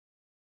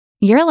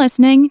You're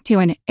listening to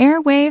an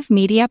Airwave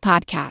Media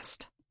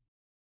Podcast.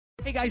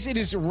 Hey guys, it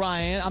is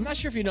Ryan. I'm not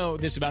sure if you know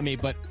this about me,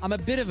 but I'm a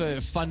bit of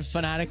a fun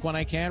fanatic when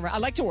I can. I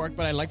like to work,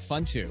 but I like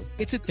fun too.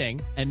 It's a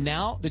thing. And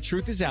now the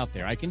truth is out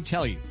there. I can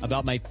tell you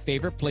about my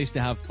favorite place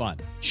to have fun.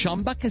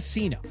 Chumba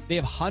Casino. They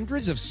have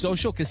hundreds of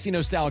social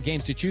casino style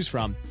games to choose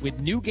from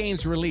with new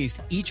games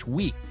released each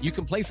week. You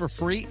can play for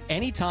free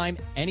anytime,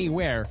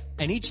 anywhere.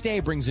 And each day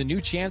brings a new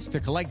chance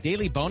to collect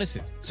daily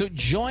bonuses. So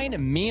join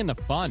me in the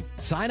fun.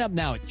 Sign up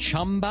now at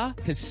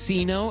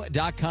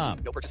ChumbaCasino.com.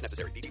 No purchase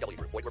necessary. VGW.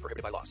 Void where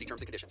prohibited by law. See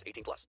terms and conditions.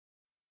 18+.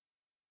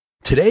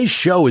 Today's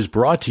show is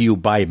brought to you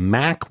by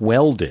Mack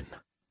Weldon.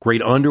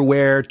 Great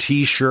underwear,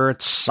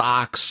 t-shirts,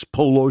 socks,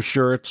 polo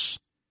shirts.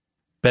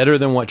 Better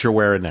than what you're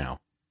wearing now.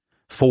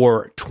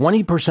 For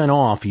 20%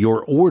 off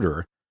your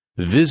order,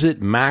 visit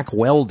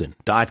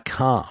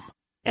MackWeldon.com.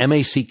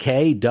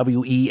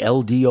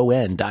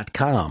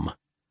 MackWeldon.com,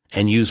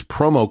 and use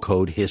promo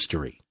code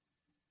HISTORY.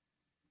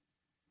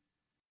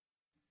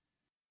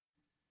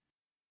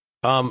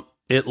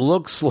 It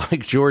looks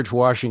like George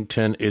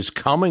Washington is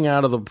coming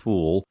out of the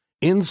pool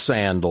in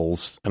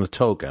sandals and a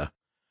toga,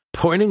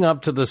 pointing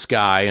up to the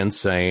sky and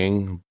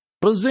saying,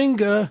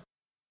 "Bazinga!"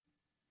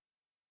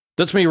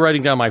 That's me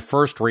writing down my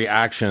first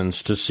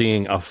reactions to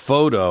seeing a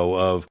photo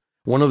of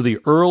one of the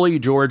early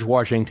George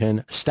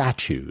Washington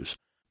statues.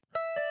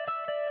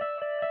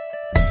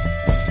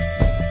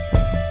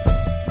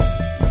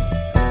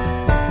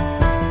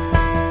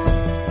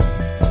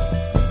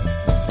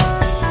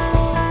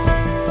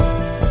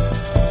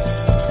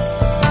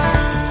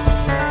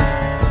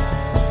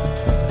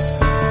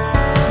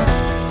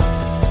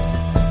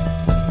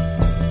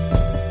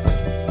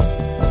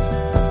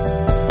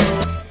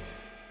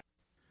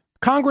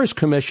 Congress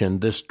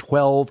commissioned this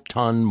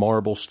 12-ton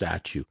marble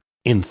statue,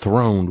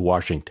 enthroned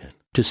Washington,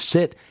 to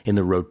sit in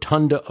the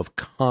rotunda of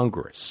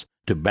Congress,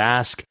 to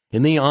bask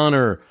in the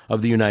honor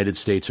of the United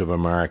States of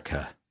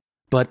America.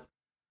 But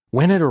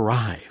when it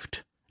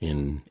arrived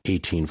in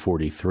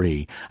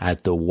 1843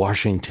 at the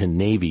Washington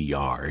Navy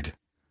Yard,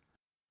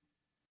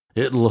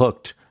 it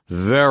looked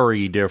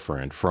very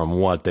different from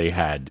what they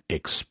had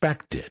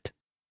expected.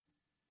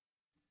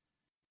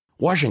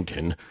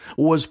 Washington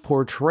was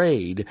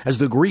portrayed as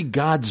the Greek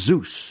god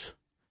Zeus,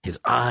 his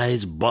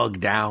eyes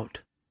bugged out.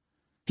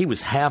 He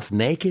was half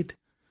naked,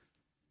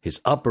 his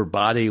upper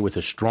body with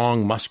a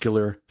strong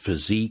muscular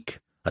physique,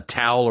 a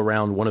towel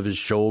around one of his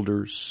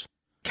shoulders,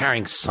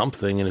 carrying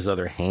something in his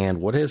other hand.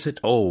 What is it?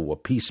 Oh, a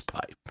peace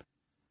pipe.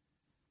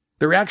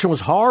 The reaction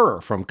was horror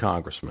from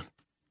congressmen,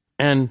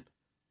 and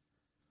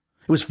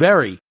it was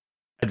very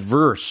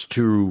adverse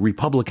to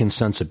Republican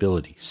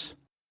sensibilities.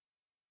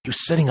 He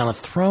was sitting on a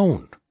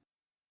throne.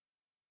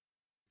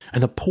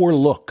 And the poor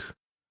look,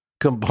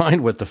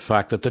 combined with the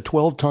fact that the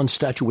 12-ton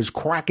statue was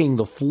cracking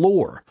the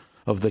floor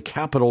of the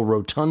Capitol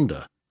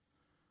Rotunda,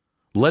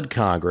 led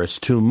Congress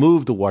to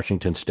move the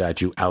Washington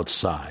statue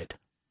outside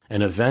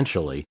and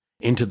eventually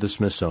into the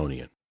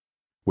Smithsonian,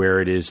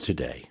 where it is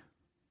today.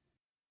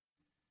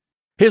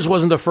 His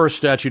wasn't the first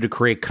statue to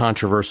create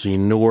controversy,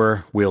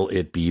 nor will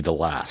it be the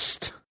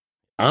last.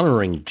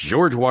 Honoring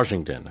George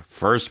Washington,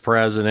 first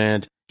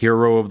president,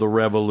 hero of the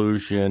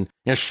Revolution,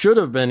 it should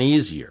have been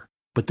easier.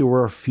 But there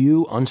were a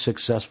few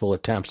unsuccessful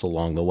attempts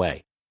along the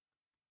way.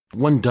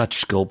 One Dutch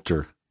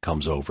sculptor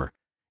comes over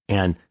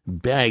and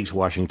begs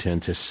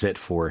Washington to sit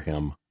for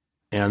him.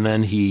 And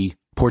then he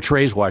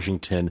portrays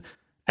Washington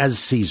as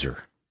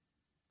Caesar,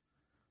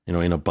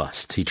 in a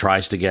bust. He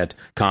tries to get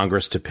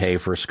Congress to pay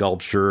for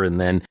sculpture, and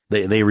then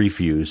they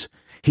refuse.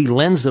 He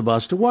lends the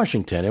bust to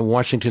Washington, and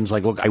Washington's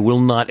like, "Look, I will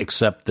not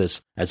accept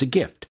this as a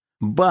gift."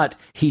 But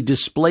he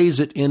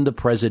displays it in the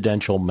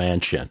presidential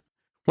mansion.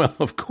 Well,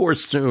 of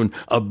course, soon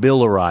a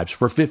bill arrives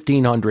for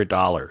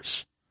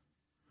 $1,500.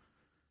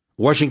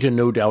 Washington,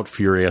 no doubt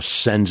furious,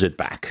 sends it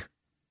back.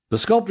 The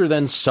sculptor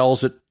then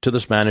sells it to the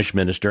Spanish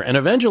minister, and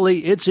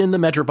eventually it's in the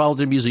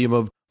Metropolitan Museum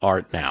of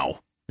Art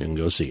now. You can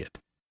go see it.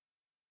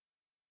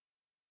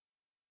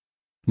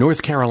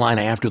 North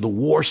Carolina, after the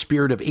war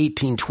spirit of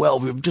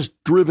 1812, we've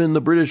just driven the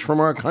British from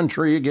our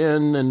country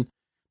again, and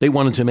they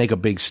wanted to make a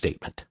big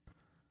statement.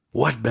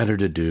 What better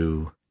to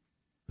do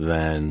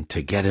than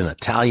to get an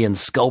Italian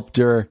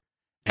sculptor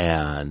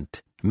and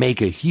make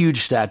a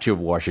huge statue of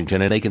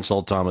Washington? And they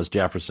consult Thomas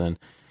Jefferson.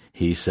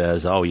 He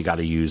says, you got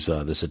to use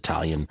this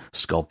Italian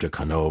sculptor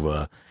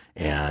Canova.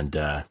 And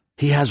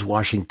he has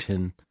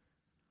Washington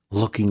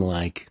looking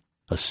like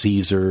a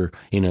Caesar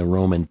in a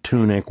Roman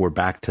tunic. We're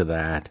back to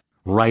that.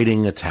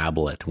 Writing a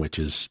tablet, which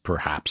is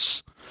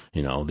perhaps,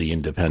 the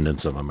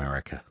independence of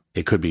America.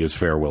 It could be his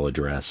farewell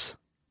address.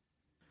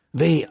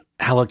 They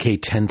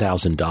allocate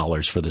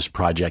 $10,000 for this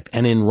project.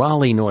 And in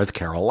Raleigh, North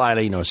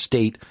Carolina, a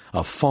state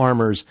of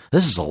farmers,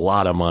 this is a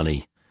lot of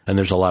money. And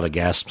there's a lot of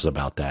gasps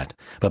about that.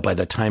 But by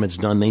the time it's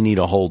done, they need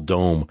a whole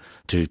dome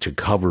to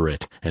cover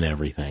it and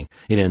everything.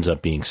 It ends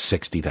up being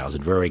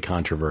 $60,000, very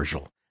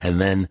controversial.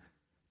 And then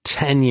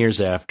 10 years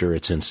after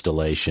its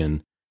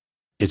installation,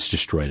 it's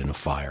destroyed in a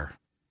fire.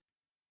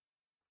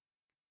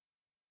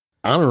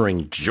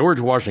 Honoring George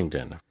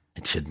Washington,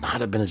 It should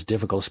not have been as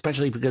difficult,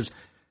 especially because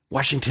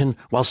Washington,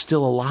 while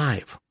still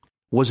alive,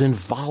 was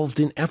involved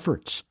in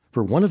efforts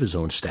for one of his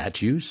own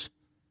statues.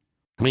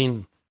 I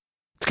mean,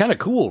 it's kind of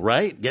cool,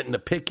 right? Getting to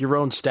pick your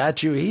own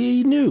statue.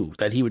 He knew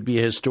that he would be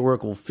a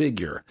historical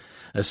figure,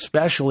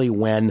 especially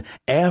when,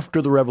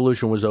 after the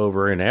revolution was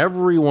over, in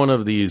every one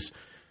of these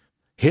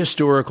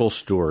historical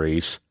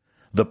stories,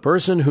 the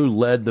person who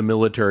led the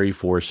military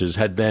forces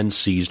had then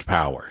seized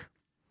power.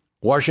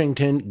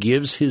 Washington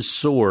gives his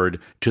sword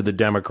to the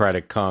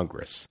Democratic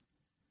Congress.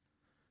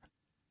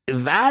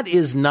 That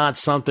is not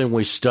something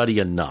we study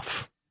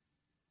enough.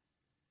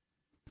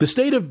 The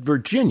state of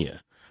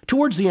Virginia,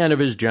 towards the end of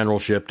his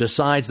generalship,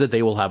 decides that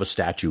they will have a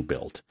statue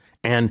built.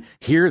 And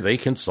here they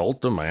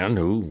consult the man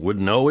who would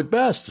know it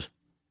best.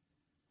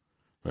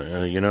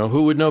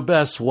 Who would know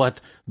best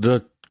what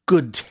the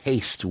good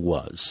taste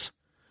was?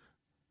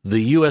 The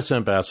U.S.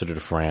 ambassador to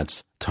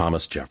France,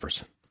 Thomas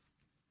Jefferson.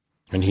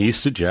 And he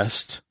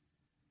suggests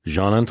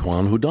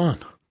Jean-Antoine Houdon.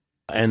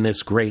 And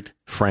this great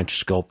French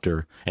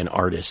sculptor and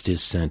artist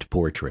is sent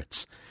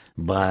portraits.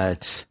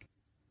 But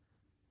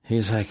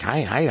he's like,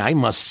 I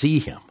must see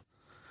him.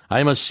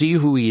 I must see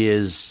who he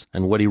is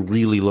and what he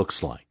really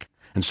looks like.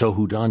 And so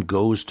Houdon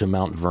goes to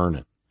Mount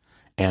Vernon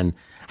and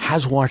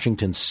has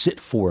Washington sit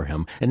for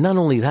him. And not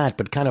only that,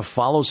 but kind of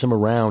follows him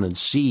around and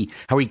see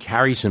how he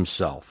carries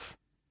himself.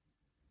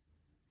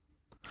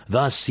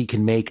 Thus, he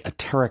can make a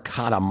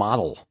terracotta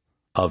model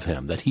of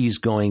him that he's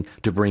going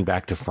to bring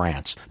back to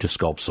France to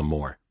sculpt some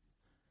more.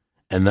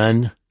 And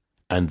then,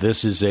 and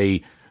this is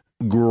a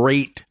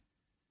great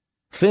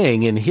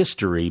thing in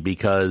history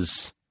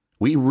because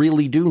we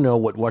really do know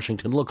what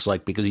Washington looks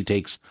like because he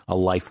takes a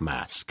life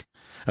mask.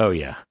 Oh,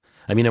 yeah.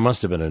 I mean, it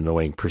must have been an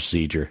annoying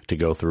procedure to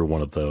go through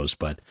one of those,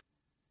 but...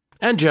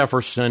 And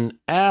Jefferson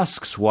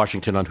asks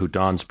Washington on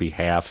Houdon's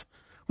behalf,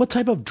 what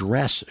type of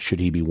dress should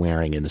he be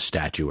wearing in the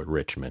statue at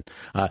Richmond?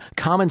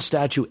 Common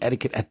statue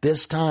etiquette at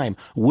this time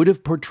would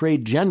have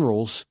portrayed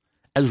generals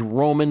as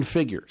Roman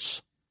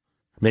figures,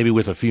 maybe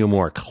with a few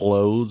more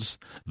clothes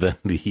than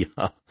the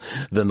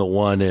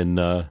one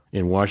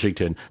in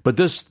Washington. But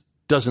this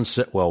doesn't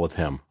sit well with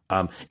him.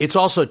 It's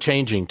also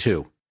changing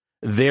too.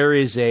 There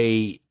is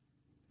a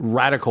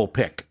radical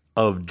pick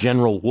of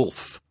General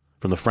Wolfe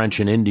from the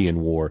French and Indian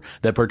War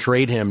that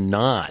portrayed him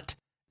not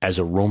as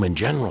a Roman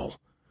general,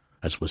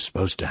 as was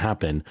supposed to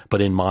happen,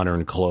 but in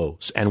modern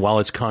clothes. And while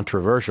it's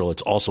controversial,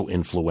 it's also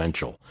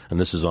influential. And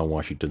this is on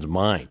Washington's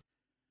mind.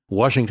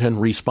 Washington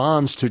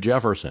responds to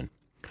Jefferson.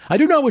 I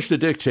do not wish to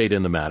dictate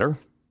in the matter.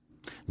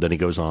 Then he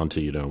goes on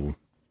to,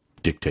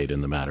 dictate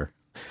in the matter.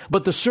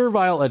 But the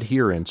servile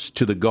adherence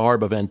to the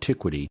garb of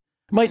antiquity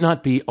might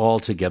not be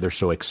altogether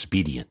so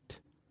expedient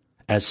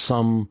as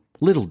some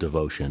little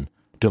devotion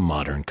to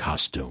modern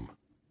costume.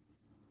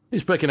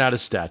 He's picking out a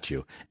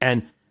statue,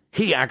 and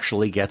he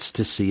actually gets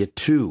to see it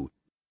too.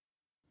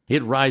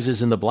 It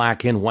rises in the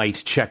black and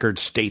white checkered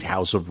State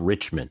House of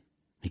Richmond.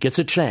 He gets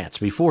a chance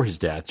before his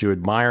death to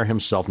admire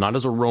himself not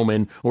as a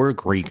Roman or a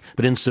Greek,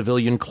 but in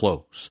civilian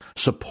clothes,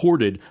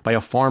 supported by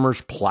a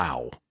farmer's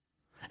plow,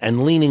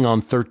 and leaning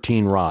on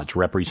 13 rods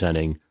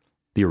representing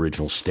the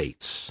original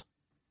states.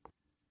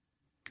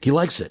 He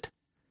likes it.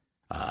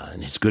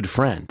 And his good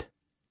friend,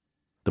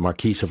 the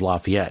Marquis of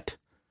Lafayette,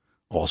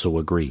 also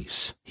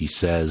agrees. He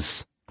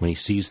says, when he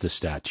sees the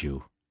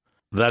statue,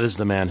 that is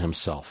the man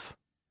himself.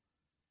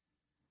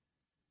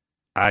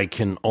 I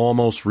can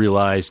almost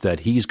realize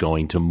that he's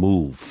going to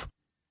move.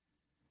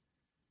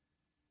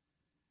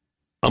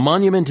 A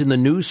monument in the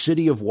new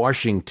city of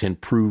Washington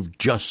proved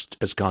just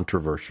as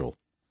controversial.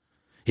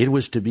 It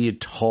was to be a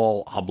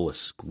tall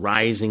obelisk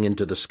rising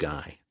into the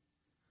sky.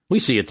 We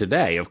see it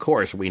today, of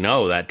course. We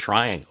know that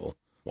triangle,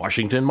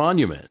 Washington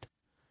Monument.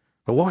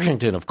 But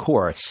Washington, of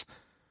course,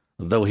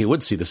 though he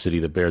would see the city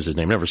that bears his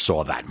name, never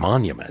saw that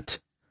monument.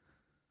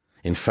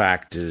 In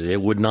fact,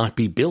 it would not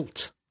be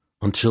built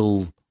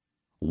until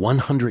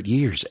 100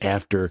 years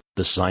after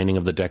the signing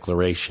of the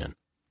Declaration,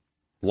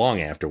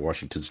 long after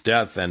Washington's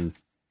death, and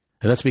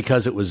that's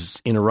because it was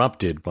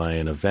interrupted by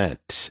an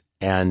event.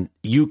 And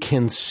you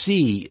can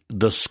see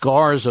the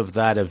scars of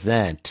that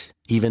event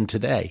even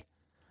today.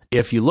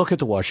 If you look at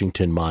the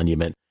Washington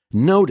Monument,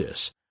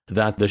 notice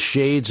that the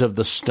shades of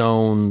the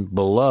stone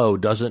below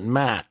doesn't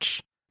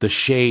match the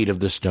shade of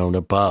the stone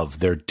above.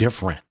 They're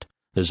different.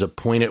 There's a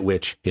point at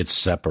which it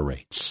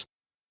separates.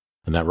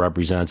 And that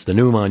represents the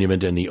new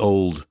monument and the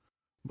old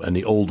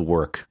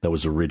work that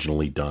was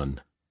originally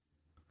done.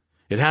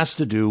 It has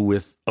to do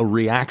with a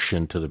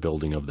reaction to the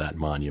building of that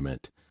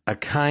monument, a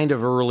kind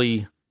of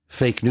early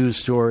fake news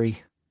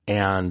story,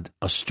 and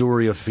a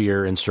story of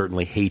fear and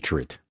certainly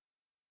hatred.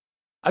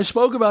 I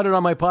spoke about it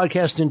on my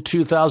podcast in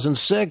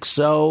 2006,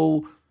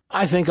 so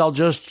I think I'll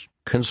just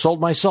consult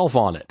myself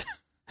on it.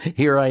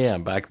 Here I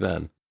am back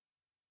then.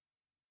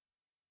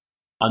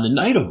 On the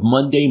night of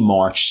Monday,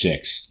 March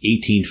 6,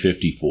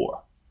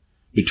 1854,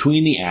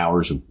 between the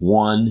hours of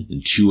 1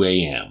 and 2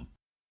 a.m.,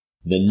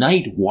 the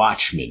night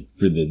watchman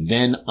for the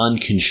then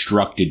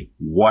unconstructed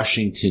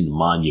Washington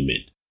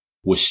Monument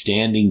was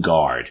standing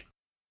guard.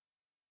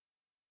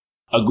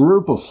 A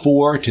group of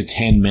 4 to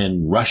 10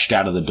 men rushed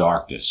out of the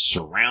darkness,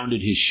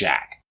 surrounded his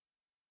shack,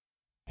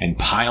 and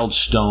piled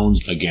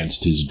stones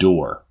against his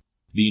door.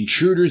 The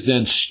intruders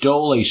then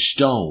stole a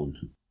stone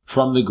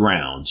from the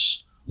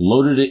grounds,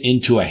 loaded it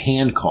into a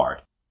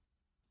handcart.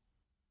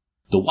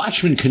 The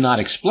watchman could not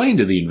explain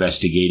to the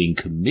investigating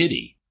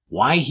committee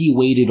why he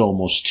waited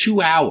almost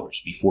 2 hours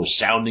before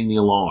sounding the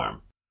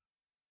alarm,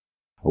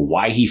 or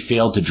why he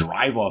failed to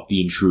drive off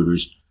the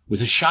intruders with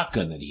a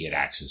shotgun that he had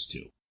access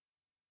to.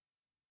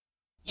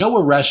 No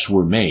arrests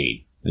were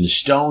made, and the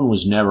stone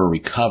was never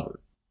recovered.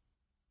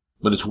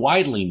 But it's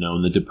widely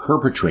known that the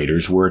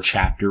perpetrators were a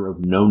chapter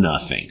of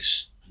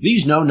know-nothings.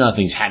 These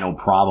know-nothings had no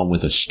problem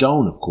with a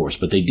stone, of course,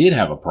 but they did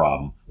have a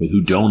problem with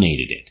who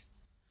donated it.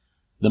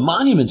 The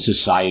Monument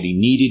Society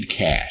needed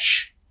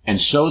cash, and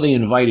so they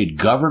invited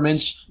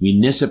governments,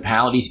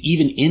 municipalities,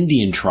 even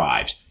Indian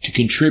tribes to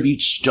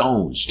contribute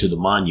stones to the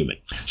monument.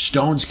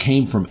 Stones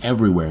came from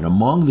everywhere, and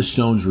among the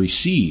stones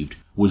received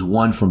was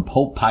one from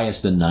Pope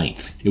Pius IX.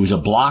 It was a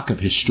block of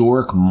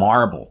historic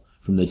marble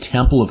from the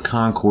Temple of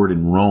Concord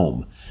in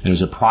Rome, and it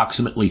was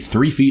approximately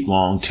 3 feet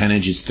long, 10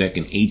 inches thick,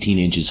 and 18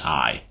 inches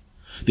high.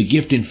 The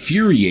gift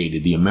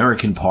infuriated the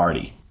American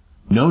Party.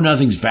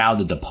 Know-nothings vowed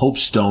that the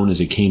Pope's stone,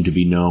 as it came to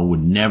be known, would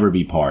never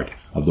be part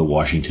of the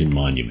Washington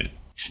Monument.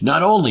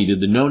 Not only did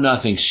the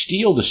know-nothings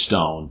steal the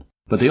stone,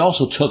 but they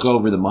also took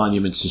over the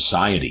Monument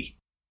Society.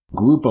 A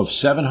group of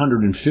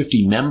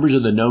 750 members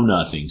of the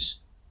know-nothings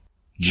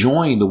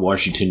joined the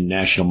Washington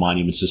National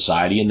Monument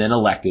Society and then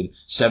elected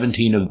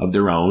 17 of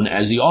their own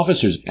as the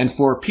officers. And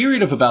for a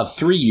period of about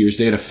 3 years,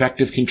 they had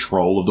effective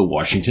control of the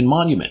Washington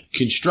Monument.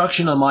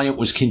 Construction on the monument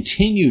was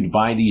continued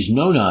by these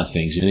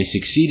know-nothings, and they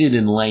succeeded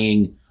in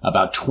laying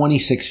about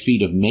 26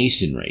 feet of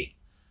masonry.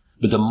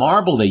 But the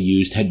marble they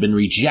used had been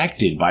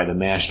rejected by the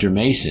master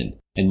mason,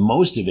 and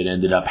most of it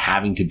ended up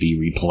having to be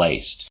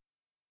replaced.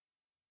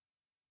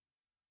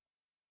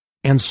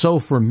 And so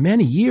for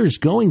many years,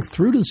 going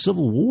through to the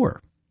Civil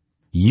War,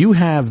 you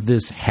have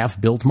this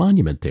half-built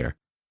monument there.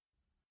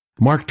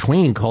 Mark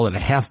Twain called it a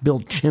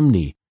half-built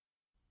chimney.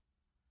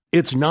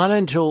 It's not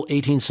until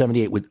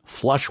 1878,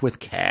 flush with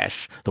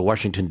cash, the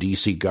Washington,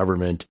 D.C.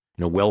 government,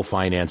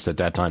 well-financed at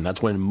that time.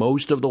 That's when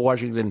most of the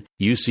Washington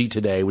you see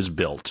today was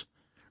built.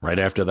 Right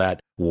after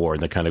that war,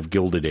 in the kind of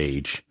Gilded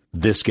Age,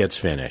 this gets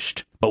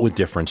finished, but with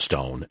different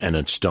stone, and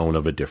a stone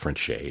of a different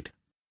shade.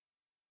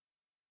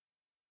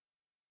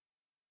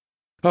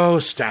 Oh,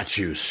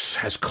 statues,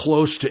 as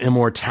close to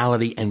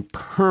immortality and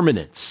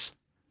permanence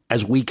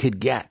as we could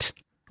get,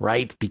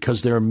 right?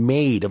 Because they're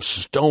made of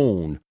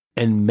stone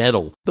and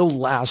metal. They'll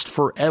last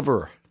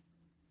forever.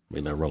 I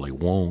mean, they really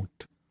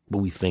won't, but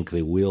we think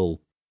they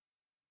will.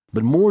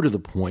 But more to the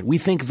point, we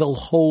think they'll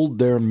hold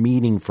their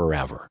meaning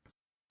forever.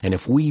 And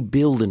if we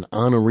build an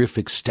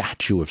honorific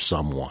statue of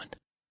someone,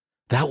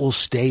 that will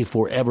stay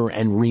forever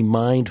and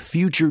remind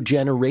future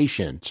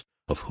generations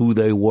of who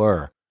they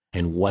were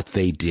and what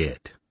they did.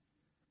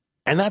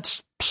 And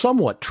that's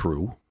somewhat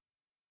true.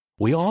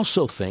 We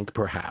also think,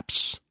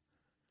 perhaps,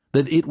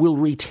 that it will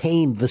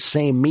retain the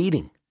same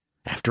meaning.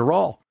 After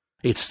all,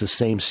 it's the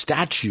same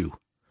statue.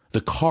 The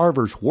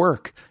carver's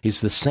work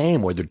is the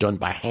same, whether done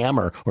by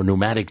hammer or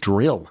pneumatic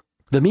drill.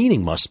 The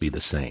meaning must be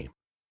the same.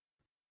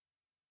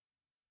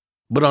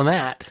 But on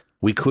that,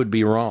 we could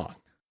be wrong.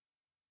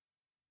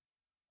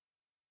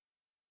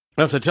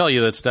 I have to tell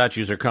you that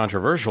statues are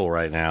controversial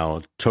right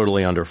now,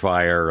 totally under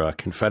fire.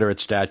 Confederate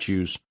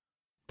statues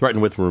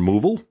threatened with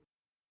removal.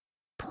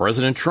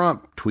 President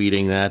Trump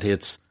tweeting that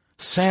it's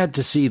sad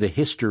to see the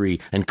history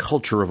and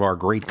culture of our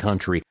great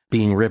country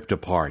being ripped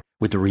apart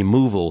with the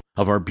removal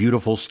of our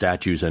beautiful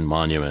statues and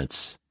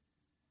monuments.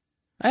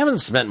 I haven't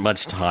spent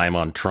much time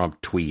on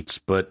Trump tweets,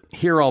 but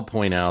here I'll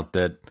point out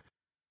that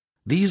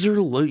these are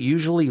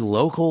usually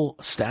local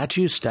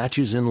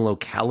statues in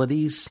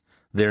localities.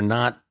 They're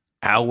not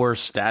our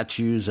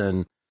statues,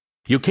 and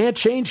you can't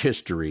change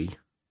history,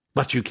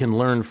 but you can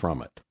learn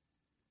from it.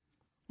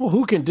 Well,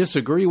 who can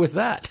disagree with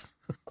that?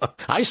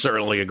 I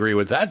certainly agree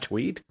with that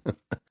tweet.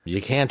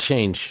 You can't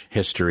change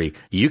history.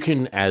 You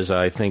can, as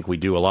I think we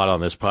do a lot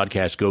on this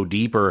podcast, go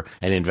deeper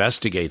and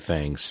investigate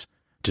things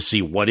to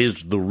see what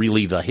is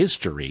really the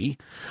history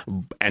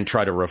and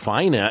try to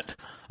refine it,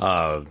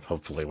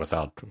 hopefully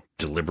without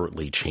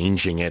deliberately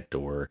changing it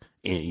or,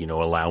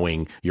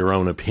 allowing your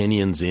own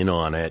opinions in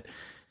on it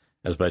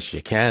as best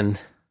you can.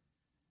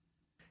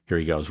 Here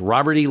he goes.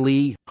 Robert E.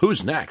 Lee,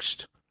 who's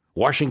next?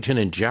 Washington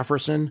and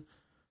Jefferson?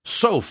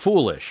 So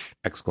foolish! !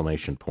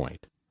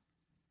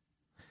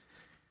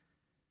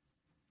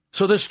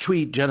 So this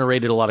tweet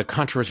generated a lot of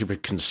controversy,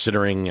 but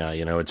considering,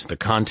 it's the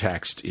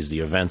context is the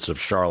events of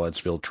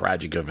Charlottesville,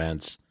 tragic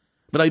events.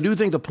 But I do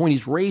think the point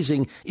he's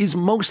raising is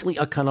mostly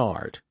a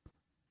canard.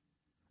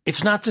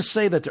 It's not to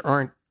say that there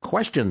aren't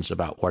questions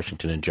about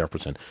Washington and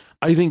Jefferson.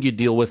 I think you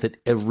deal with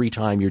it every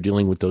time you're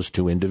dealing with those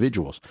two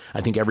individuals. I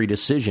think every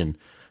decision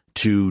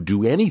to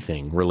do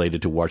anything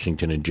related to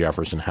Washington and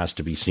Jefferson has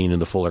to be seen in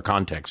the fuller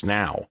context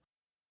now.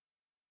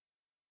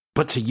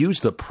 But to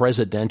use the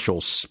presidential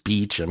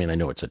speech, I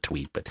know it's a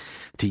tweet, but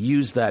to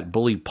use that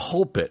bully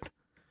pulpit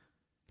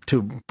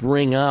to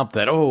bring up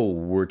that, oh,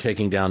 we're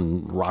taking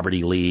down Robert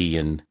E. Lee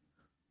and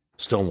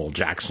Stonewall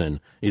Jackson,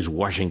 is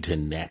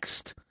Washington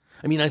next?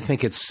 I mean, I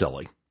think it's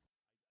silly.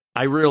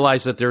 I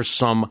realize that there's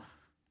some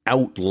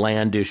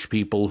outlandish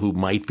people who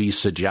might be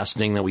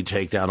suggesting that we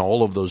take down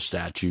all of those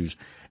statues.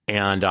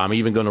 And I'm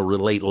even going to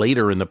relate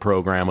later in the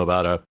program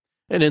about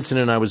an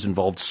incident I was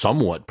involved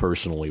somewhat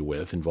personally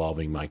with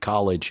involving my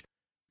college.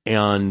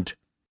 And,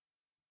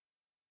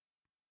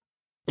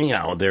 you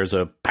know, there's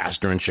a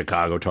pastor in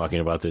Chicago talking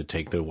about to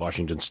take the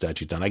Washington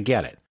statue down. I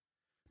get it.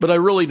 But I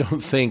really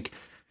don't think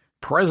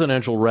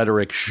presidential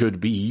rhetoric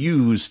should be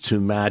used to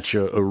match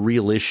a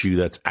real issue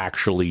that's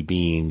actually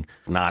being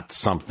not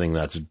something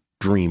that's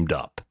dreamed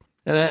up.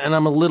 And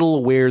I'm a little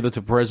aware that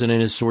the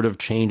president is sort of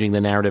changing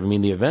the narrative. I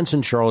mean, the events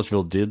in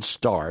Charlottesville did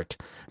start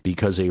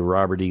because a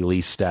Robert E.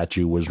 Lee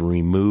statue was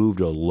removed,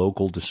 a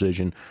local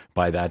decision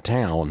by that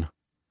town.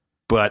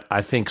 But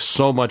I think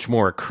so much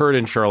more occurred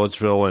in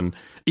Charlottesville, and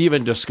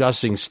even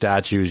discussing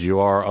statues, you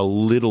are a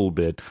little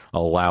bit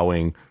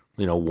allowing,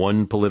 you know,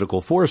 one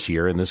political force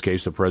here, in this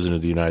case the President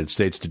of the United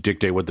States, to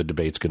dictate what the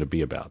debate's going to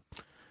be about.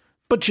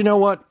 But you know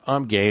what?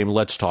 I'm game.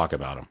 Let's talk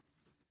about him.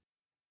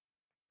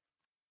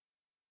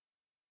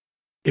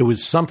 It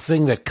was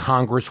something that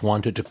Congress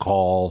wanted to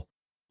call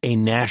a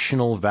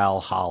national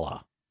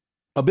Valhalla.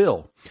 A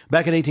bill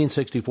back in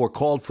 1864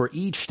 called for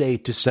each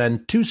state to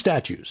send 2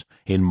 statues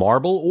in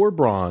marble or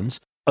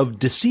bronze of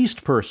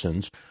deceased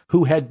persons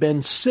who had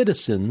been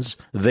citizens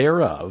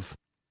thereof,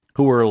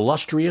 who were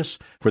illustrious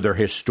for their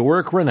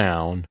historic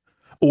renown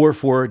or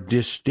for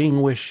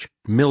distinguished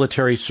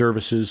military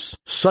services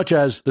such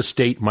as the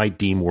state might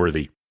deem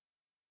worthy.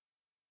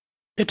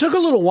 It took a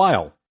little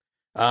while,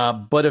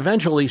 but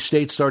eventually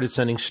states started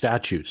sending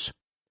statues.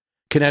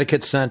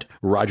 Connecticut sent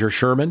Roger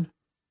Sherman.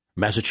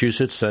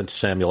 Massachusetts sent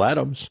Samuel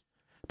Adams.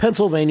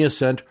 Pennsylvania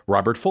sent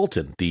Robert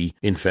Fulton, the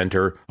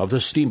inventor of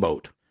the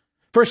steamboat.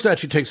 First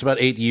statue takes about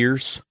 8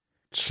 years.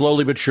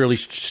 Slowly but surely,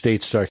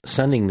 states start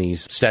sending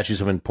these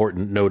statues of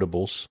important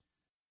notables.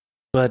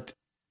 But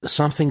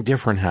something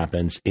different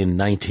happens in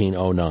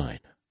 1909.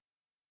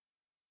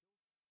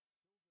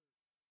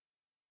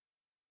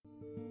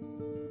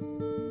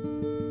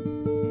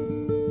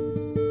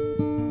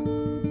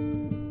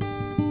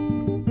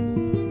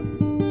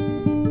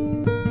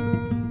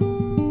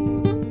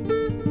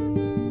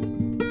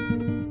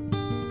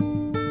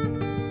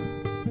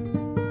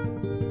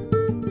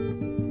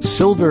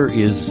 Silver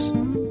is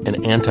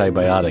an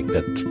antibiotic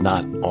that's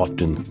not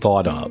often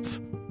thought of.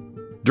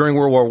 During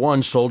World War I,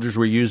 soldiers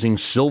were using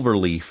silver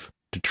leaf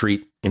to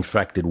treat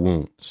infected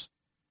wounds.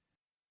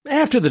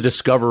 After the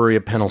discovery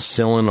of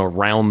penicillin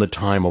around the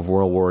time of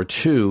World War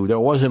II, there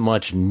wasn't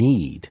much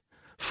need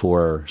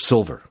for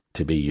silver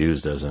to be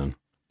used as an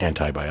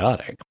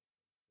antibiotic.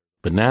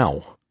 But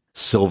now,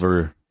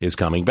 silver is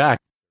coming back.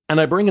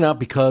 And I bring it up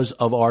because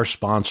of our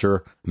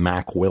sponsor,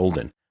 Mack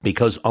Weldon.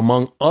 Because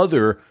among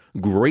other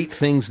great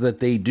things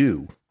that they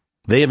do,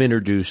 they have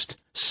introduced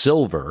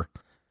silver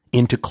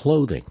into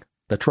clothing.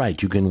 That's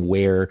right, you can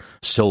wear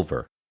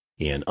silver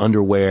in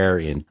underwear,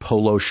 in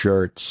polo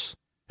shirts,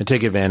 and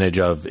take advantage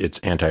of its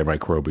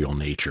antimicrobial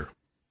nature.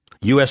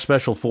 U.S.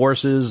 Special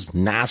Forces,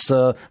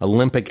 NASA,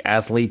 Olympic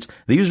athletes,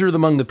 these are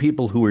among the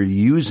people who are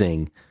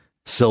using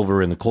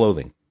silver in the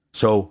clothing.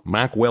 So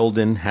Mack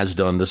Weldon has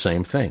done the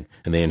same thing,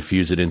 and they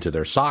infuse it into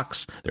their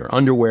socks, their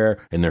underwear,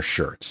 and their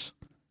shirts.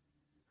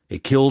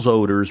 It kills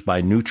odors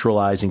by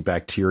neutralizing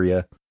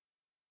bacteria.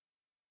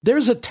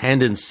 There's a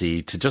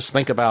tendency to just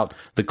think about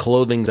the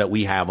clothing that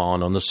we have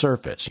on the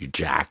surface. Your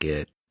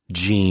jacket,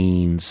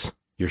 jeans,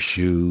 your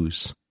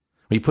shoes.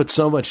 We put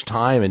so much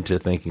time into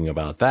thinking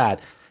about that,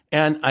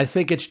 and I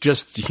think it's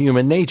just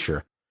human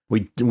nature.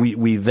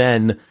 We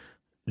then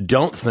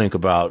don't think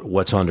about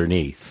what's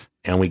underneath,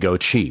 and we go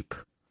cheap.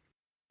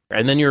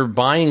 And then you're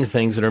buying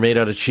things that are made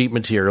out of cheap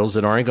materials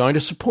that aren't going to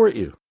support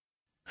you,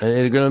 and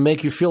they're going to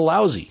make you feel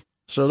lousy.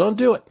 So don't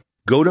do it.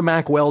 Go to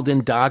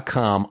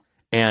MackWeldon.com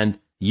and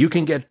you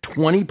can get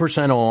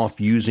 20% off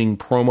using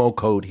promo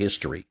code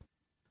HISTORY.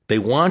 They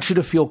want you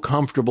to feel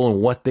comfortable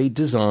in what they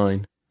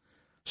design.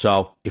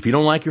 So if you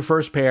don't like your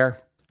first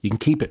pair, you can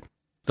keep it.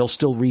 They'll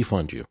still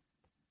refund you.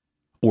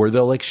 Or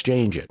they'll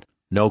exchange it.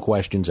 No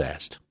questions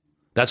asked.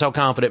 That's how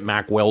confident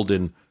Mack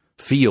Weldon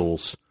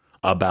feels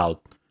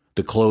about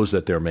the clothes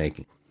that they're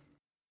making.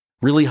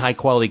 Really high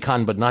quality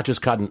cotton, but not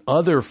just cotton,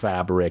 other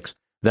fabrics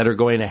that are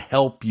going to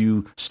help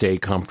you stay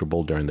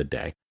comfortable during the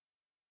day.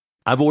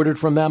 I've ordered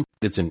from them.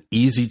 It's an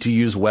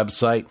easy-to-use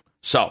website.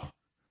 So,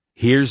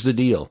 here's the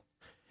deal.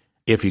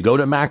 If you go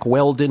to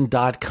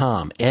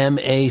MackWeldon.com,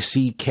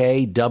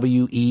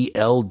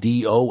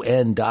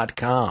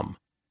 MackWeldon.com,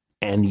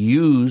 and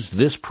use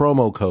this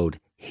promo code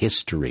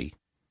HISTORY,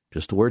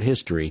 just the word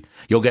HISTORY,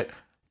 you'll get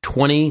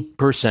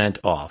 20%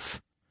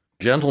 off.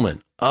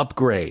 Gentlemen,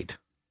 upgrade.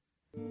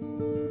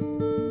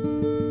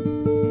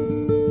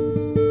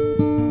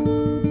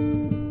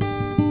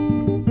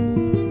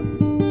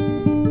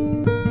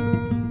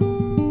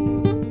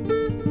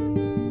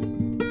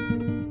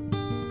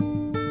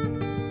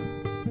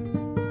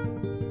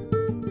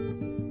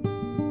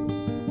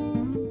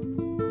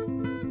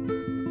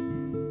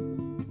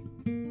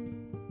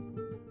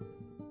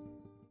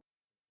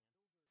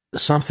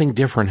 something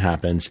different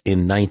happens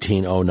in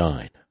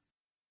 1909.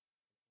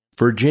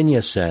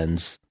 Virginia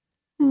sends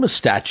a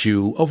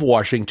statue of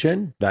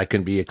Washington. That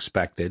can be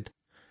expected.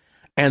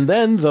 And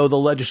then, though the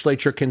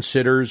legislature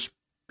considers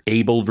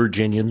able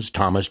Virginians,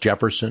 Thomas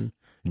Jefferson,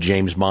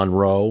 James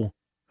Monroe,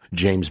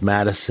 James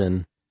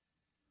Madison,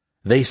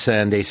 they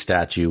send a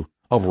statue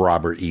of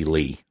Robert E.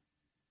 Lee.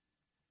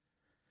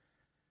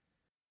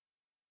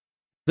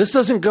 This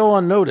doesn't go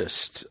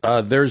unnoticed.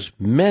 There's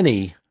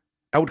many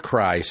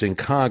outcries in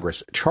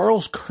Congress.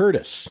 Charles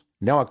Curtis,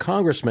 now a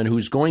congressman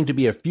who's going to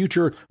be a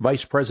future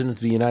vice president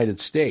of the United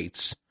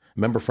States,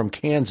 member from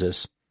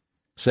Kansas,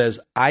 says,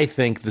 I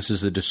think this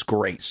is a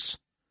disgrace.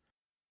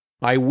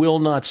 I will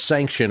not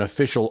sanction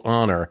official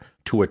honor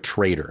to a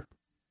traitor.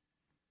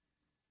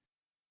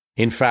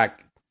 In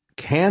fact,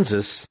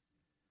 Kansas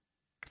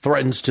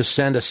threatens to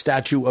send a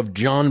statue of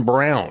John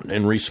Brown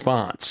in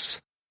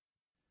response.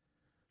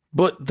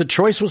 But the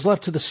choice was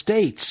left to the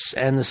states,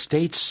 and the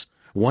states,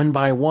 one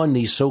by one,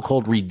 these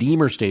so-called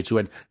Redeemer states who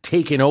had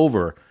taken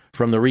over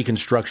from the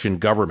Reconstruction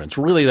governments.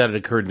 Really, that had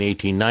occurred in the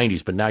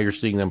 1890s, but now you're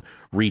seeing them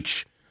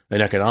reach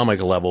an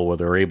economic level where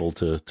they're able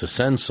to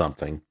send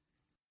something.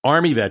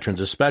 Army veterans,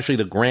 especially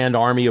the Grand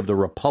Army of the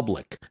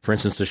Republic, for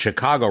instance, the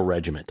Chicago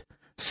Regiment,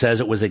 says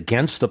it was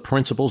against the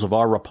principles of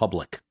our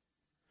republic.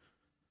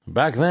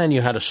 Back then,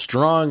 you had a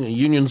strong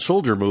Union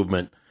soldier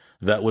movement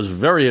that was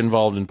very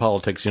involved in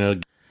politics.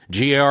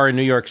 GAR in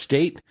New York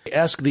State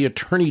asked the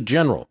Attorney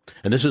General,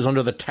 and this is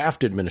under the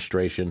Taft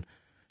administration,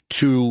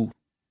 to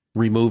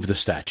remove the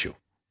statue.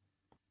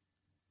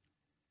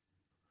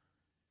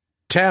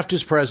 Taft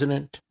is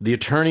president. The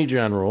Attorney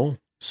General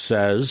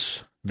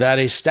says that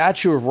a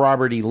statue of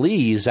Robert E.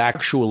 Lee is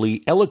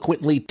actually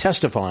eloquently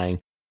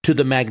testifying to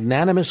the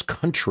magnanimous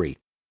country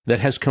that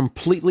has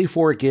completely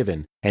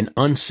forgiven an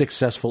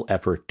unsuccessful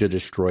effort to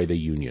destroy the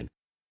Union.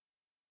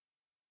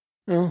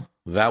 Well,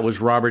 that was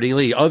Robert E.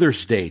 Lee. Other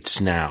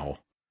states now.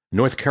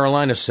 North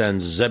Carolina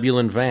sends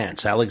Zebulon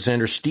Vance.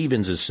 Alexander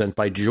Stephens is sent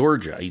by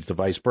Georgia. He's the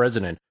vice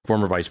president,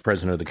 former vice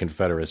president of the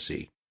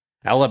Confederacy.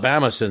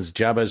 Alabama sends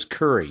Jabez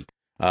Curry,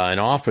 an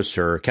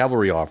officer,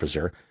 cavalry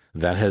officer,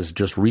 that has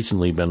just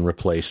recently been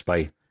replaced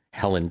by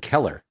Helen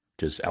Keller,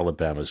 which is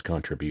Alabama's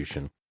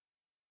contribution.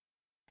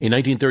 In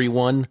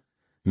 1931,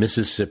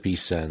 Mississippi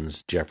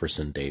sends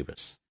Jefferson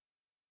Davis.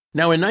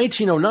 Now, in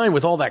 1909,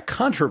 with all that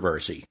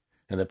controversy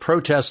and the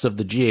protests of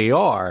the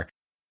GAR,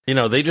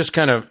 they just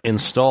kind of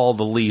install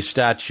the Lee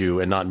statue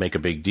and not make a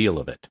big deal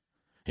of it.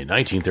 In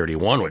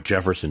 1931, with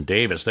Jefferson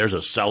Davis, there's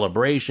a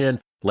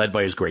celebration led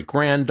by his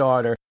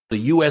great-granddaughter. The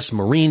U.S.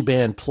 Marine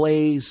Band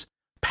plays.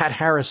 Pat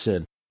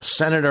Harrison,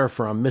 senator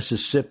from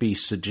Mississippi,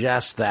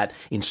 suggests that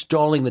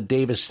installing the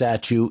Davis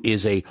statue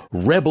is a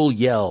rebel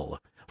yell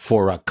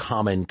for a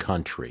common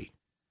country.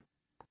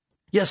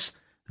 Yes,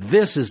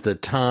 this is the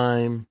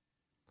time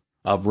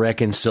of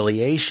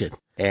reconciliation.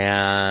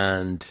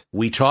 And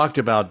we talked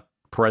about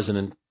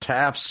President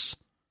Taft's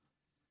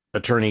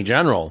Attorney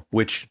General,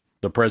 which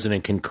the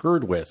president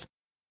concurred with.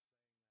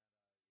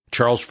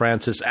 Charles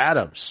Francis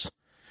Adams,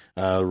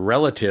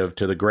 relative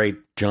to the great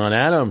John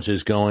Adams,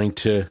 is going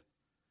to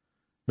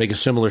make a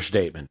similar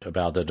statement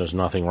about that there's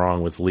nothing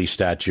wrong with Lee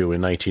statue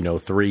in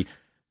 1903.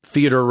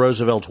 Theodore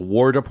Roosevelt's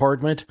War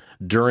Department,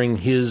 during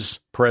his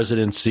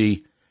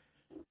presidency,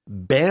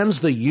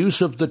 bans the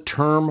use of the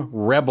term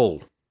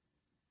rebel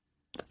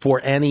for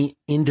any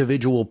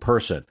individual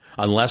person,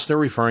 unless they're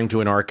referring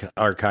to an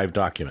archived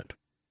document.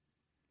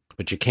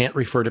 But you can't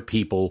refer to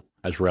people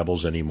as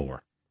rebels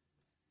anymore.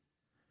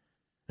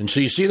 And so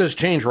you see this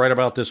change right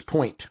about this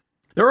point.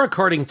 There are,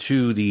 according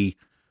to the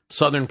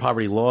Southern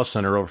Poverty Law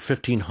Center, over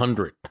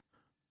 1,500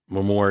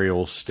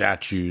 memorial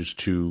statues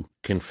to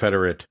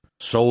Confederate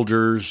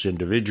soldiers,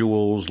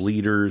 individuals,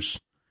 leaders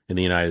in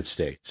the United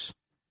States.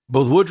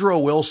 Both Woodrow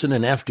Wilson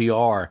and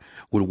FDR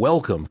would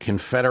welcome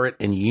Confederate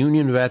and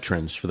Union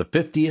veterans for the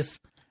 50th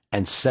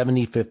and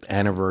 75th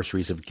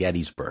anniversaries of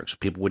Gettysburg. So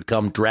people would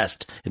come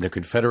dressed in their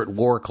Confederate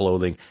war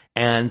clothing,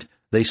 and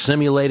they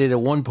simulated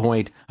at one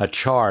point a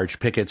charge,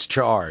 Pickett's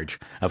charge.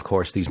 Of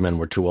course, these men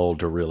were too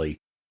old to really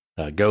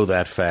go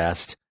that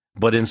fast.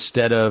 But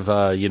instead of,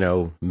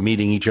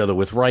 meeting each other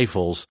with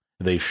rifles,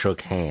 they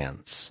shook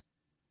hands.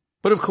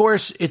 But, of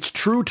course, it's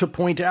true to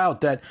point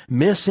out that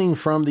missing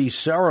from these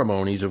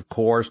ceremonies, of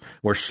course,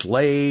 were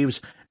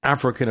slaves,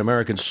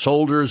 African-American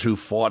soldiers who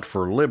fought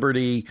for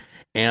liberty,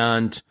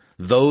 and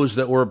those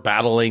that were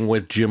battling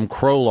with Jim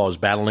Crow laws,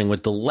 battling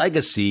with the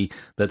legacy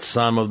that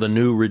some of the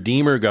new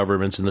Redeemer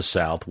governments in the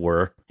South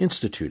were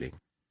instituting.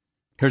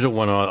 Here's what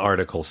one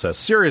article says.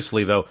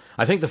 Seriously, though,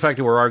 I think the fact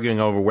that we're arguing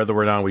over whether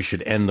or not we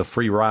should end the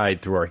free ride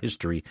through our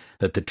history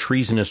that the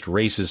treasonous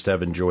racists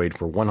have enjoyed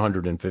for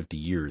 150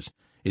 years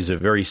is a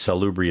very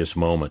salubrious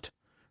moment.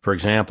 For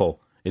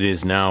example, it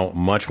is now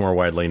much more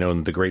widely known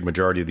that the great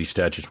majority of these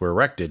statues were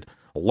erected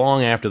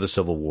long after the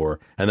Civil War,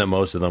 and that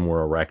most of them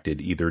were erected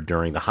either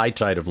during the high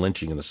tide of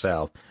lynching in the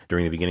South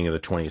during the beginning of the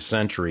 20th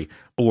century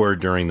or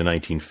during the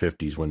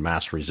 1950s when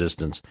mass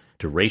resistance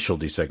to racial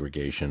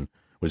desegregation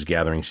was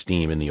gathering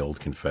steam in the old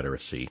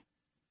Confederacy.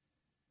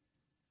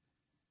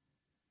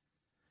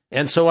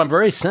 And so I'm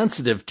very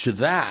sensitive to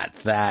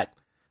that,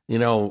 you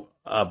know,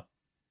 a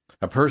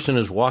person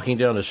is walking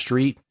down a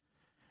street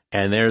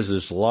and there's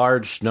this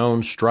large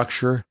stone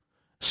structure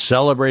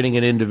celebrating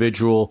an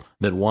individual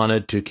that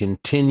wanted to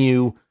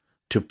continue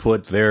to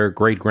put their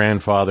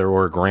great-grandfather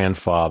or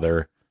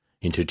grandfather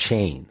into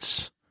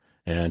chains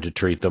and to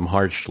treat them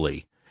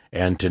harshly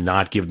and to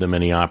not give them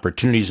any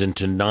opportunities and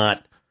to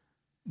not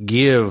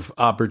give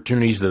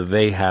opportunities that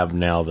they have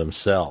now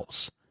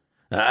themselves.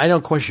 Now, I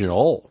don't question at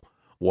all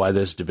why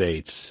this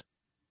debate's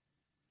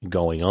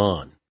going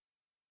on.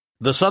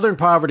 The Southern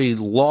Poverty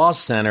Law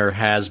Center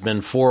has been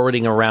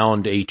forwarding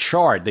around a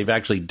chart. They've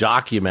actually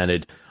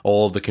documented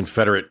all of the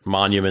Confederate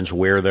monuments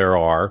where there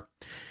are.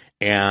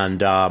 And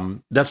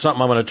that's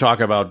something I'm going to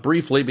talk about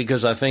briefly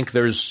because I think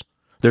there's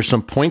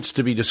some points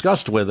to be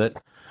discussed with it.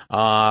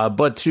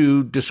 But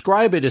to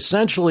describe it,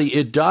 essentially,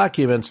 it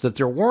documents that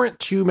there weren't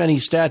too many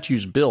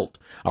statues built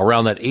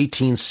around that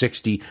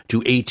 1860 to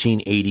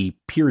 1880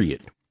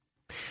 period.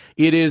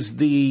 It is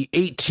the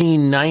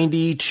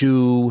 1890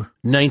 to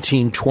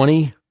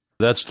 1920.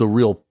 That's the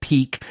real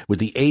peak, with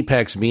the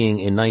apex being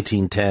in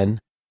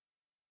 1910,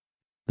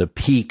 the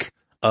peak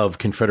of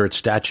Confederate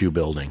statue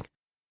building.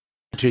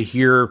 To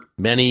hear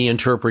many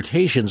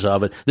interpretations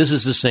of it, this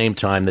is the same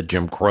time that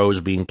Jim Crow is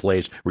being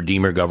placed,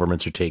 Redeemer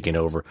governments are taking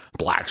over,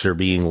 blacks are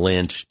being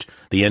lynched,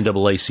 the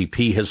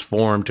NAACP has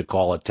formed to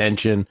call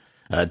attention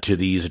to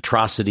these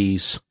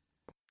atrocities.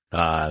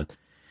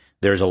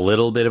 There's a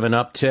little bit of an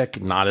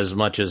uptick, not as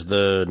much as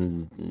the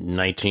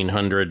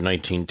 1900,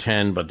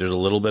 1910, but there's a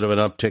little bit of an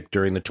uptick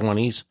during the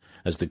 20s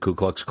as the Ku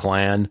Klux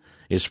Klan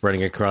is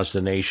spreading across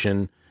the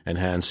nation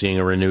and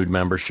seeing a renewed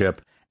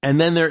membership. And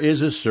then there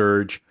is a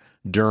surge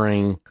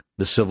during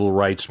the civil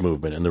rights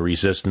movement and the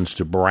resistance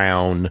to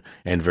Brown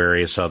and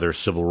various other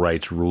civil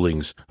rights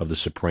rulings of the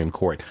Supreme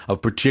Court.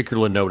 Of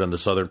particular note on the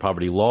Southern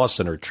Poverty Law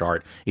Center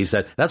chart is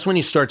that that's when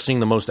you start seeing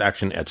the most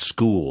action at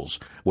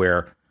schools,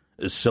 where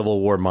Civil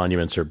War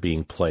monuments are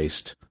being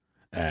placed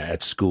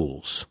at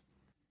schools.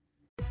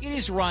 It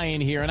is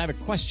Ryan here, and I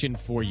have a question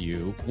for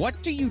you.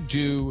 What do you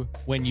do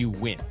when you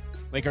win?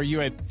 Like, are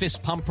you a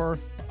fist pumper,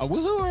 a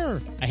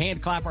woo-hooer, a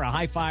hand clapper, a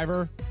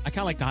high-fiver? I kind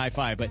of like the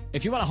high-five, but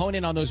if you want to hone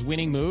in on those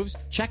winning moves,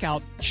 check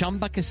out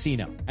Chumba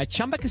Casino. At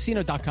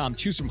ChumbaCasino.com,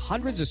 choose from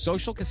hundreds of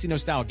social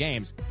casino-style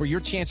games for your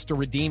chance to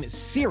redeem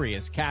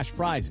serious cash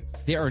prizes.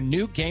 There are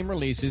new game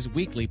releases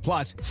weekly,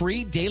 plus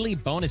free daily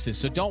bonuses,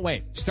 so don't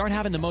wait. Start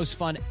having the most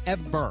fun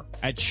ever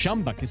at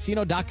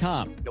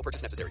ChumbaCasino.com. No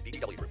purchase necessary.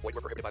 VGW Group. Void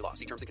where prohibited by law.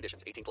 See terms and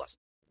conditions. 18+.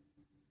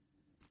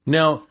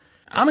 Now,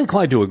 I'm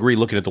inclined to agree,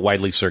 looking at the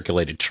widely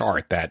circulated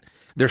chart, that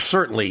there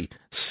certainly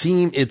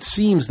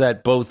seems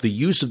that both the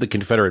use of the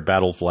Confederate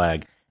battle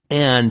flag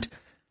and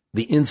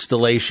the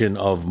installation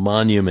of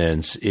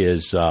monuments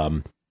is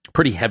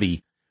pretty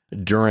heavy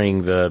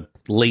during the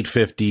late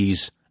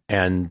 50s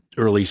and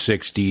early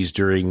 60s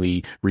during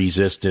the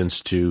resistance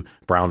to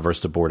Brown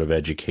versus the Board of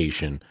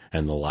Education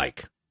and the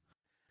like.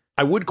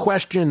 I would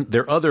question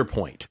their other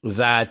point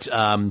that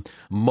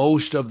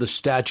most of the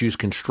statues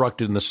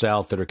constructed in the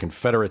South that are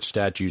Confederate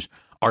statues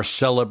are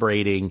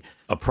celebrating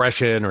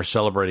oppression or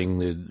celebrating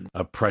the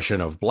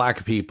oppression of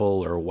black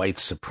people or white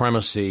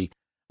supremacy.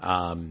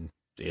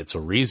 It's a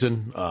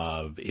reason.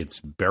 It's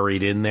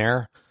buried in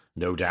there,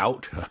 no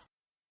doubt.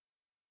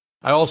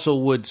 I also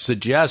would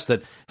suggest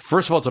that,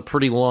 first of all, it's a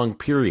pretty long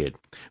period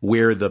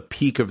where the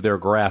peak of their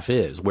graph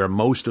is, where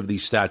most of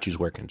these statues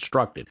were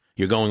constructed.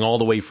 You're going all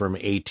the way from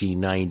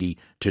 1890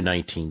 to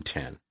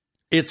 1910.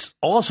 It's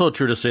also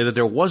true to say that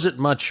there wasn't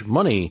much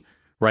money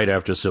right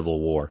after the Civil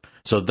War.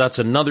 So that's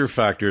another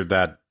factor,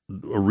 that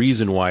a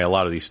reason why a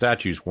lot of these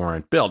statues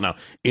weren't built. Now,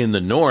 in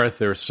the North,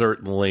 there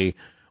certainly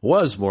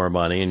was more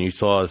money, and you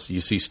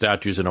see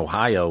statues in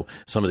Ohio,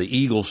 some of the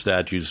eagle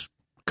statues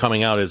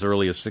coming out as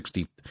early as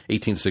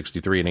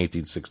 1863 and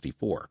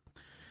 1864.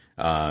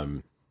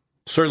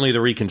 Certainly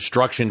the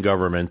Reconstruction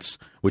governments,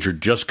 which are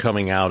just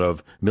coming out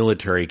of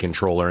military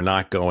control, are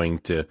not going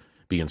to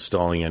be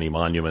installing any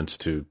monuments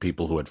to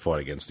people who had fought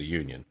against the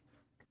Union.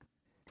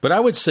 But I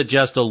would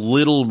suggest a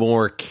little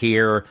more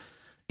care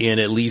in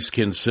at least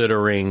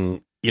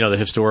considering, the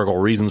historical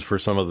reasons for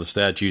some of the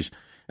statues.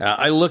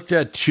 I looked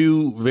at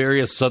two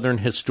various Southern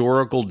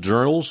historical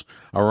journals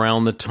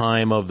around the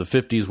time of the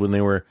 50s when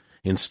they were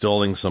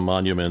installing some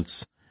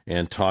monuments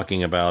and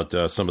talking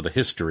about some of the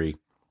history.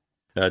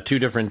 Two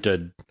different,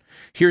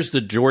 here's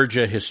the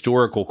Georgia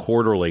Historical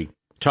Quarterly,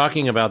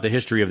 talking about the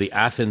history of the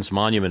Athens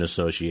Monument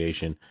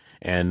Association,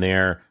 and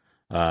their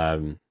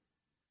 "Come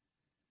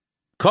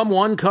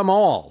one, come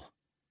all,"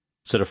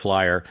 said a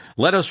flyer.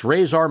 "Let us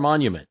raise our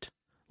monument.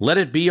 Let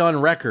it be on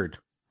record,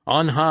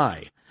 on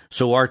high,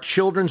 so our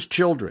children's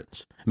children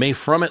may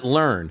from it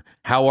learn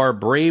how our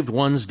brave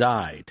ones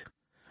died.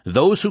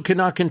 Those who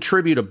cannot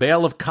contribute a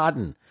bale of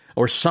cotton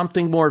or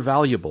something more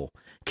valuable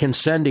can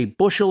send a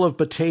bushel of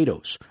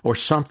potatoes or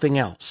something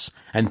else,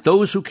 and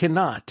those who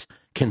cannot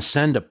can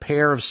send a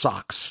pair of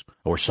socks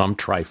or some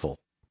trifle."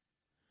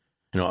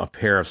 A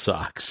pair of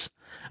socks.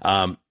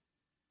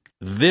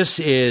 This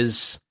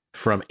is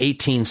from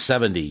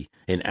 1870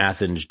 in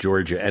Athens,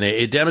 Georgia. And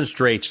it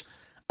demonstrates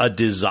a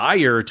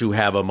desire to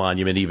have a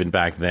monument even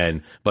back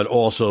then, but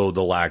also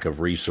the lack of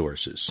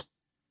resources.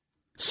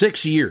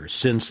 6 years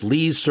since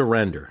Lee's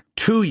surrender,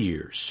 2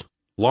 years,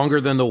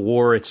 longer than the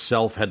war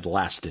itself had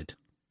lasted.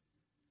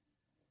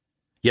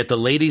 Yet the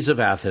ladies of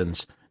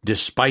Athens,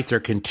 despite their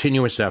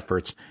continuous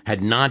efforts,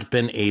 had not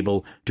been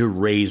able to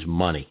raise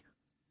money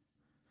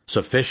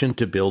sufficient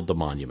to build the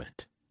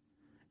monument.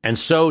 And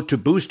so, to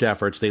boost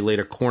efforts, they laid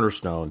a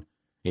cornerstone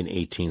in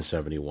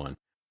 1871.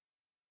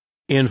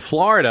 In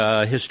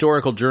Florida, a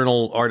historical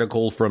journal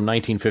article from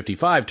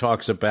 1955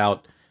 talks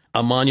about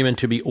a monument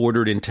to be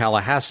ordered in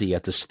Tallahassee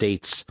at the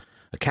state's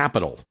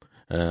capital,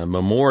 a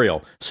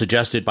memorial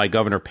suggested by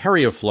Governor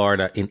Perry of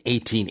Florida in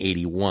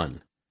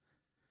 1881.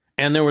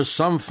 And there was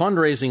some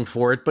fundraising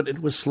for it, but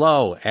it was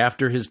slow.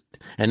 After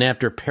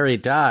Perry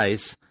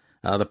dies,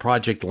 the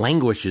project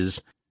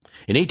languishes.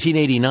 In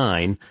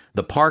 1889,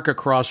 the park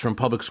across from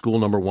Public School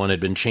No. 1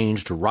 had been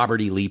changed to Robert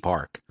E. Lee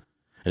Park.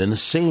 And in the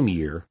same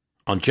year,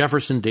 on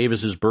Jefferson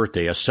Davis's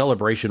birthday, a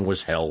celebration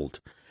was held.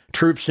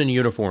 Troops in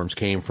uniforms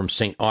came from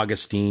St.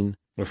 Augustine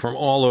and from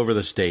all over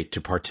the state to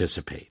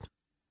participate.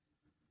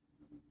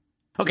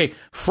 Okay,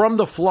 from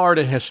the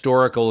Florida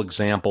historical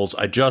examples,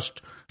 I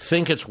just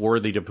think it's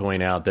worthy to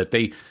point out that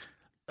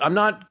I'm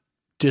not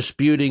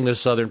disputing the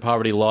Southern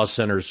Poverty Law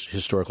Center's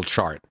historical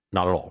chart,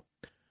 not at all.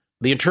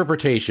 The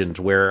interpretations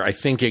where I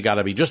think you got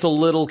to be just a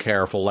little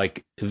careful,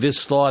 like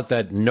this thought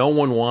that no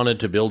one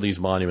wanted to build these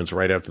monuments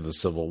right after the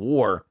Civil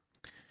War,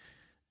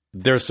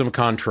 there's some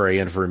contrary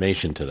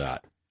information to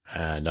that.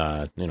 And,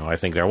 I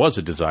think there was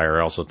a desire.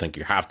 I also think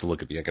you have to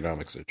look at the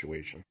economic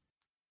situation.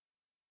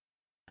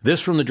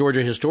 This from the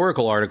Georgia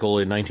Historical article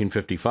in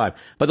 1955.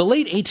 By the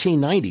late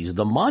 1890s,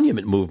 the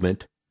monument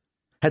movement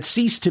had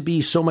ceased to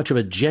be so much of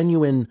a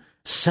genuine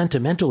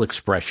sentimental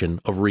expression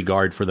of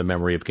regard for the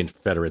memory of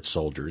Confederate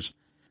soldiers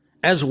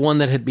as one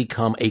that had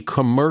become a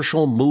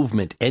commercial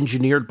movement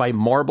engineered by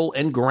marble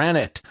and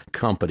granite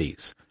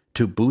companies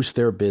to boost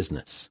their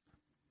business.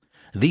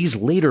 These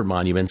later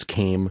monuments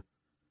came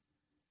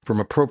from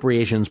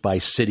appropriations by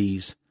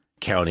cities,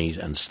 counties,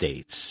 and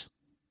states.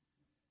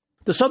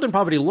 The Southern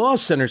Poverty Law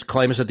Center's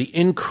claim is that the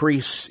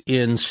increase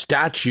in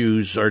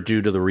statues are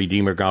due to the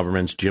Redeemer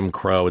government's Jim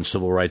Crow and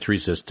civil rights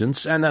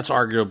resistance, and that's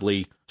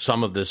arguably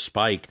some of this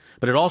spike,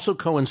 but it also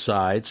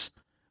coincides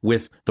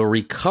with the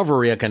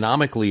recovery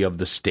economically of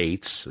the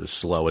states, as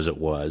slow as it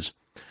was,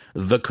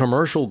 the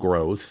commercial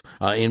growth,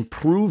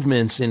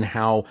 improvements in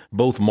how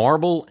both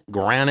marble,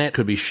 granite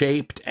could be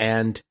shaped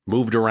and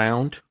moved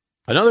around.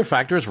 Another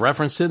factor is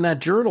referenced in that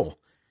journal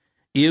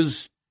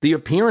is the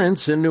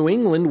appearance in New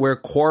England where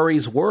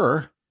quarries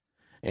were,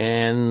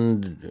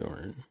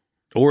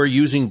 or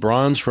using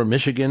bronze from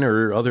Michigan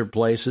or other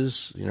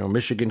places,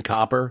 Michigan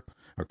copper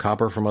or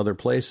copper from other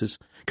places.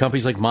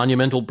 Companies like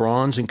Monumental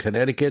Bronze in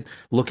Connecticut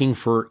looking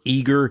for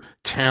eager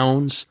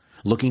towns,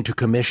 looking to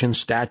commission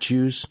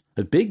statues.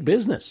 A big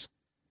business.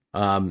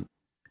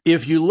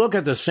 If you look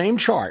at the same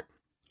chart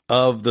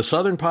of the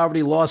Southern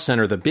Poverty Law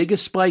Center, the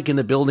biggest spike in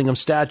the building of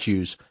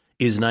statues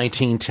is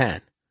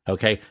 1910.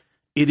 Okay?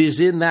 It is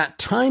in that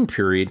time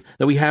period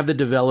that we have the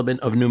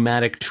development of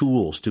pneumatic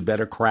tools to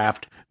better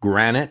craft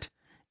granite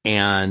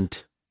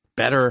and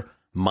better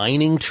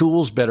mining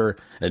tools, better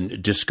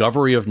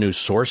discovery of new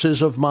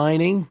sources of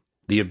mining,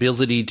 the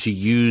ability to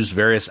use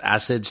various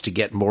acids to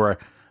get more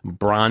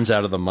bronze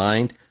out of the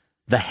mine,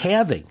 the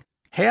halving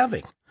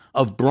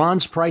of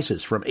bronze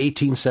prices from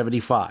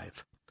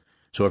 1875.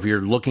 So if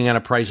you're looking at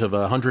a price of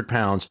 100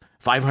 pounds,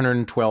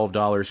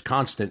 $512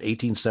 constant,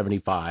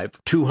 1875,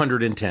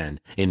 210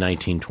 in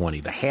 1920,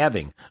 the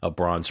halving of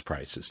bronze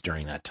prices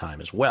during that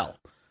time as well.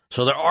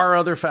 So there are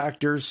other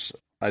factors.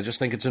 I just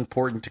think it's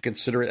important to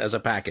consider it as a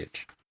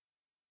package.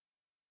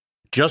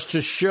 Just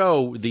to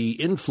show the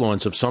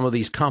influence of some of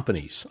these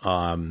companies,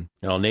 I'll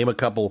name a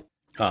couple.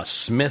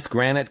 Smith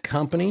Granite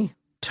Company,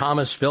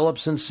 Thomas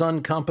Phillips and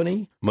Son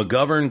Company,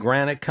 McGovern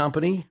Granite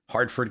Company,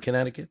 Hartford,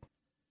 Connecticut.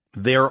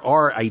 There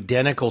are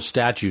identical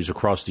statues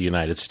across the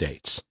United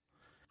States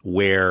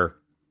where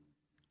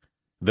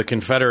the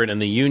Confederate and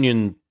the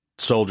Union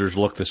soldiers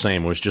look the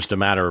same. It was just a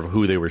matter of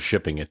who they were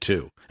shipping it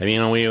to. I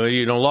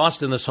mean,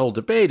 lost in this whole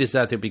debate is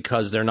that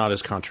because they're not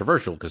as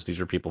controversial because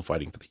these are people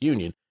fighting for the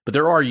Union, but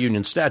there are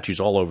Union statues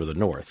all over the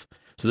North.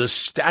 So the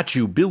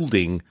statue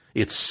building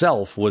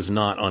itself was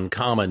not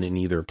uncommon in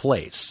either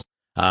place.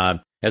 As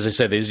I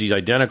said, there's these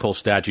identical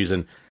statues,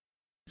 and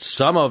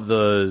some of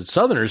the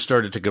Southerners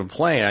started to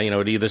complain.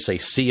 It'd either say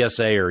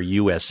CSA or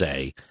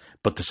USA,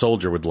 but the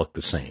soldier would look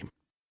the same.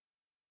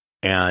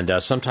 And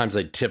sometimes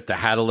they'd tip the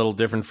hat a little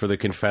different for the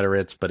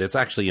Confederates, but it's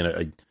actually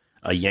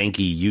a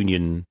Yankee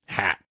Union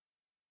hat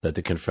that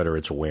the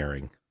Confederates are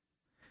wearing.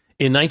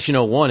 In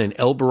 1901, in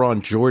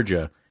Elberon,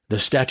 Georgia, the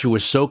statue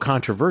was so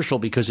controversial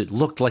because it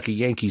looked like a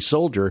Yankee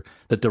soldier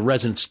that the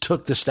residents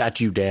took the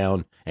statue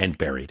down and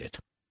buried it.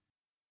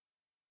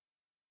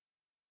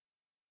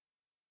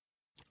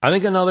 I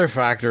think another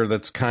factor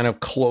that's kind of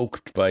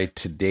cloaked by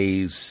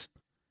today's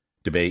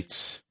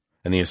debates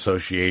and the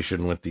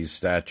association with these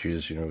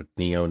statues, with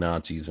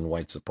neo-Nazis and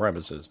white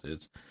supremacists,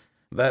 is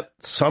that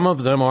some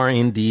of them are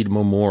indeed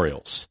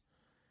memorials.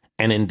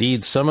 And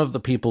indeed, some of the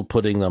people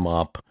putting them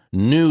up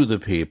knew the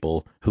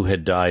people who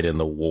had died in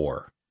the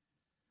war.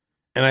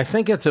 And I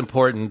think it's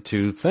important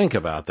to think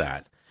about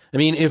that. I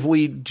mean, if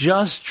we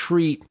just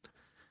treat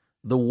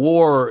the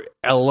war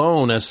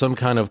alone as some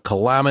kind of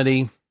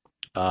calamity,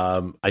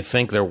 I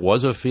think there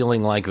was a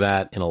feeling like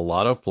that in a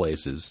lot of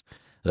places,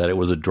 that it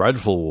was a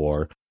dreadful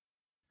war.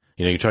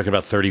 You're talking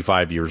about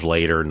 35 years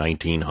later,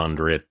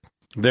 1900.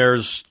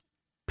 There's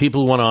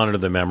people who want to honor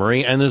the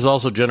memory, and there's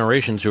also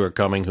generations who are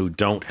coming who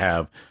don't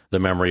have the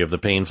memory of the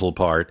painful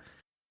part.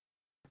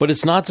 But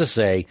it's not to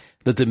say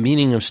that the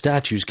meaning of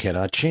statues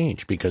cannot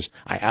change, because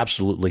I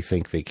absolutely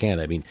think they can.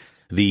 I mean,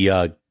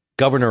 the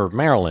governor of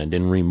Maryland,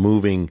 in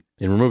removing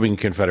a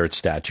Confederate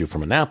statue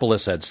from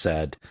Annapolis, had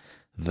said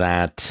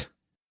that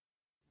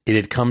it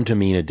had come to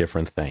mean a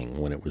different thing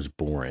when it was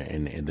born,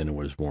 and then it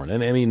was born.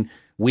 And I mean,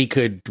 we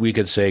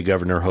could say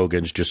Governor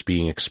Hogan's just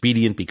being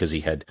expedient because he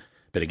had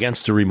been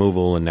against the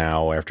removal, and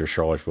now after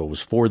Charlottesville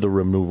was for the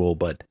removal.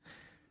 But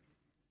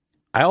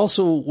I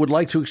also would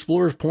like to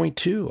explore his point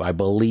too. I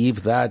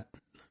believe that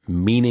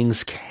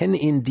meanings can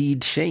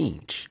indeed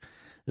change.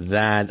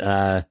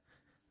 That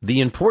the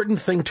important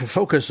thing to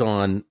focus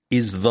on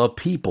is the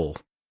people,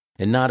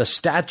 and not a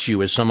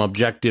statue as some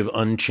objective,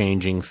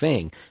 unchanging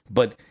thing.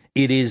 But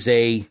it is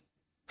a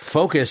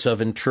focus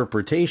of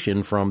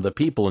interpretation from the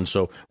people. And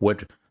so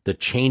what the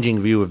changing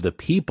view of the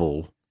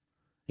people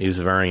is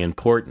very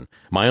important.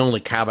 My only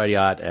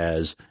caveat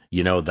as,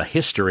 the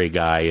history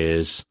guy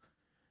is,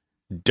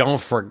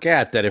 don't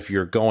forget that if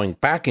you're going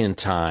back in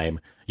time,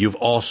 you've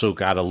also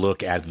got to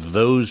look at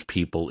those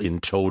people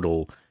in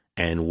total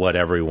and what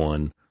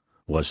everyone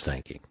was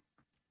thinking.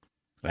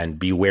 And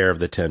beware of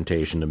the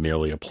temptation to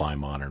merely apply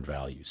modern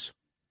values.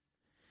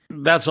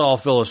 That's all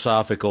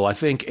philosophical. I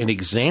think an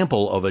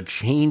example of a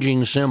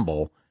changing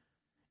symbol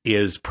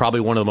is probably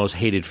one of the most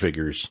hated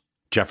figures,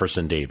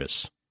 Jefferson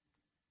Davis.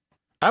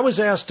 I was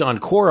asked on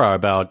Quora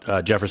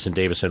about Jefferson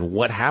Davis and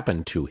what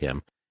happened to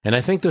him. And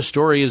I think the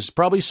story is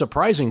probably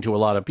surprising to a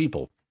lot of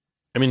people.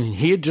 I mean,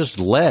 he had just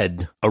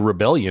led a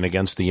rebellion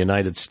against the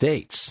United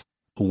States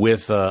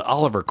with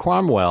Oliver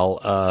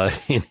Cromwell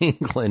in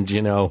England.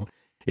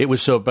 It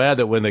was so bad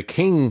that when the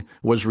king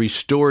was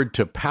restored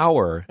to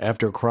power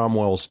after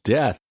Cromwell's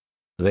death,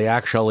 they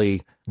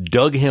actually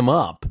dug him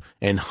up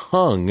and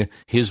hung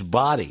his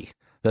body.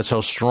 That's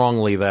how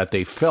strongly that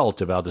they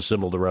felt about the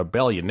symbol of the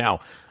rebellion.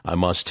 Now, I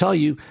must tell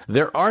you,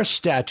 there are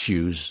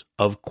statues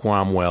of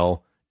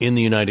Cromwell in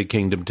the United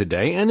Kingdom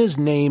today, and his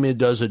name, it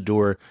does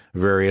adorn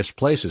various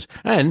places.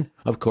 And,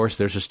 of course,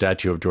 there's a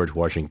statue of George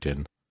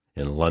Washington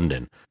in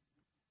London.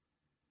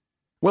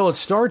 Well, it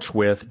starts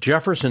with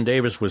Jefferson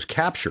Davis was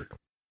captured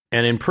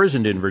and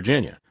imprisoned in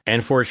Virginia.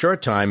 And for a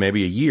short time,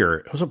 maybe a year,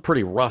 it was a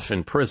pretty rough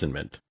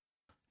imprisonment.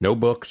 No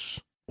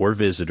books or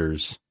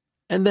visitors.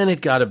 And then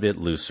it got a bit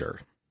looser.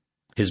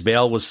 His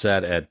bail was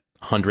set at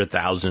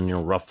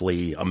 $100,000,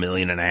 roughly $1.5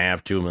 million,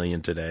 $2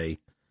 million today.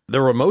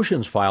 There were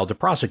motions filed to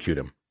prosecute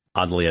him,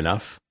 oddly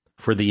enough,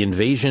 for the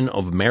invasion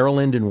of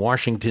Maryland and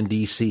Washington,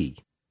 D.C.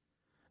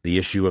 The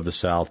issue of the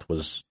South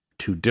was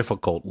too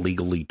difficult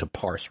legally to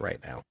parse right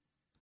now.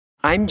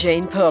 I'm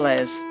Jane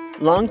Perlez,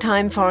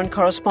 longtime foreign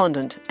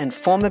correspondent and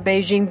former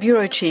Beijing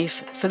bureau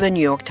chief for the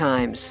New York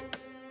Times.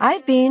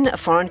 I've been a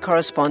foreign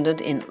correspondent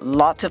in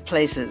lots of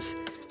places: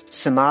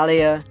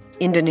 Somalia,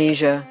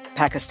 Indonesia,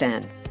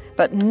 Pakistan,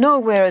 but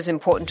nowhere as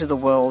important to the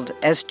world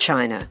as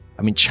China.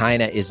 I mean,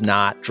 China is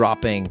not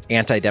dropping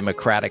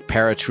anti-democratic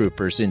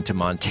paratroopers into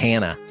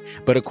Montana.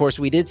 But of course,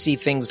 we did see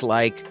things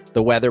like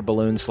the weather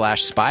balloon /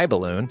 spy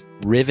balloon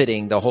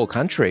riveting the whole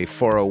country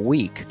for a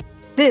week.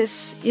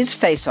 This is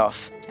Face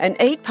Off, an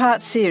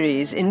 8-part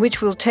series in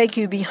which we'll take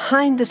you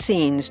behind the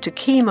scenes to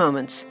key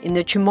moments in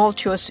the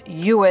tumultuous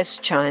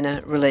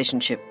U.S.-China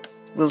relationship.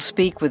 We'll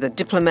speak with a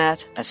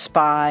diplomat, a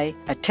spy,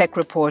 a tech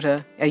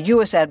reporter, a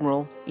U.S.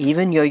 admiral,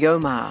 even Yo-Yo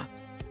Ma.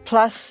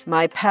 Plus,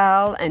 my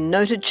pal and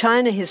noted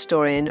China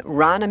historian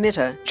Rana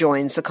Mitter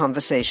joins the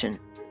conversation.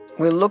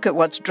 We'll look at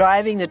what's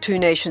driving the two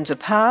nations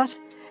apart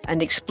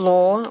and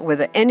explore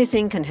whether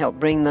anything can help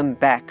bring them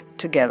back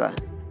together.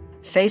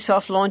 Face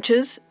Off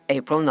launches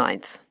April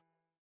 9th.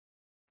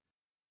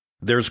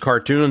 There's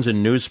cartoons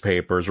and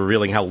newspapers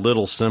revealing how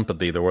little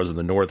sympathy there was in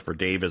the North for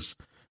Davis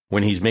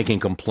when he's making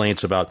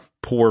complaints about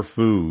poor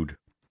food.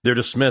 They're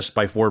dismissed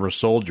by former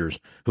soldiers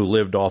who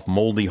lived off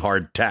moldy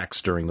hard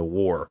tacks during the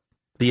war.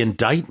 The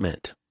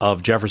indictment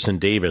of Jefferson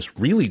Davis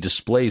really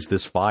displays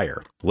this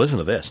fire. Listen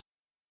to this.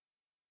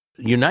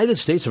 United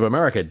States of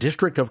America,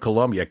 District of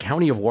Columbia,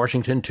 County of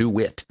Washington, to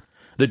wit.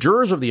 The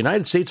jurors of the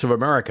United States of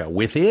America,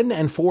 within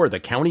and for the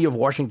County of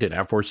Washington,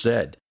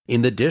 aforesaid,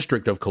 in the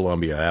District of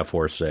Columbia,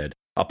 aforesaid,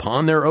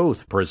 upon their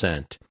oath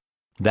present,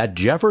 that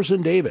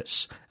Jefferson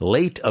Davis,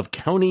 late of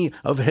County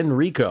of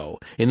Henrico,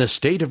 in the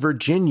state of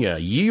Virginia,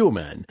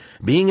 yeoman,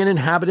 being an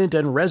inhabitant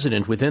and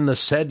resident within the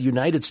said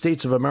United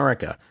States of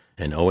America,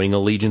 and owing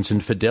allegiance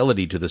and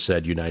fidelity to the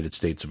said United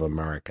States of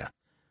America,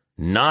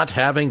 not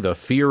having the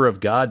fear of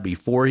God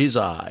before his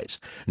eyes,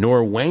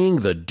 nor weighing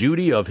the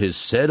duty of his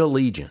said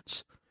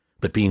allegiance,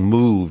 but being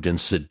moved and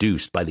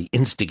seduced by the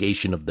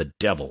instigation of the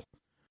devil,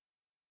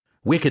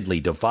 wickedly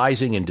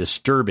devising and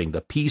disturbing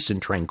the peace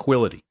and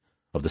tranquility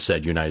of the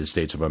said United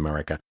States of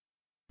America,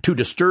 to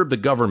disturb the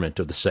government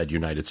of the said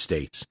United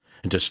States,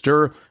 and to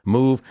stir,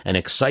 move, and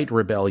excite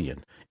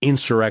rebellion,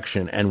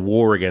 insurrection, and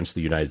war against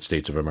the United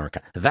States of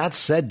America. That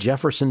said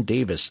Jefferson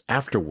Davis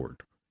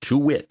afterward, to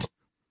wit,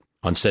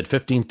 on said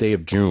 15th day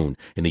of June,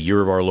 in the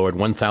year of our Lord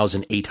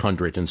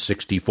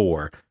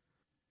 1864,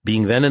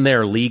 being then and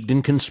there leagued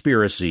in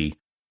conspiracy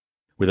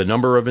with a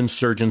number of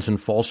insurgents and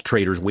false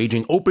traitors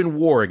waging open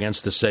war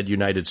against the said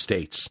United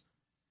States,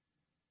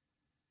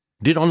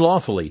 did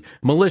unlawfully,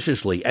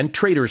 maliciously, and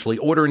traitorously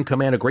order and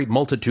command a great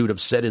multitude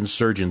of said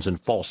insurgents and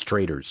false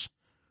traitors,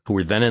 who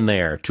were then and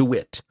there, to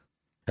wit,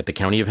 at the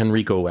county of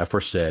Henrico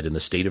aforesaid in the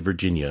state of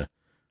Virginia,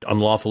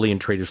 unlawfully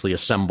and traitorously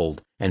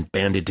assembled and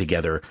banded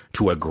together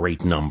to a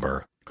great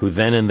number, who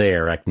then and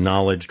there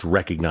acknowledged,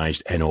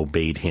 recognized, and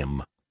obeyed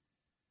him.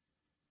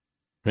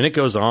 And it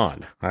goes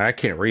on. I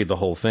can't read the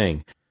whole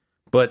thing.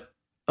 But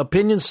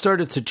opinions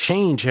started to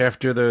change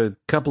after the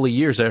couple of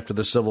years after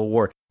the Civil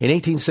War. In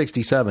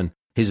 1867,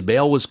 his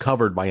bail was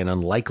covered by an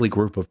unlikely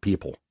group of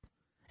people,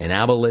 an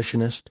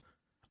abolitionist,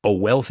 a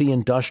wealthy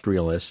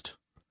industrialist,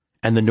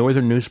 and the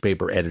Northern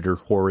newspaper editor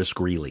Horace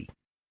Greeley.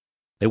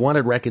 They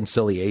wanted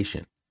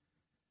reconciliation,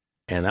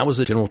 and that was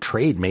the general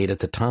trade made at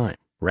the time,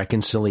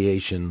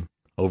 reconciliation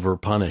over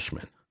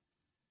punishment.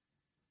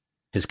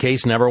 His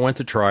case never went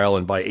to trial,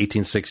 and by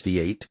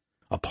 1868,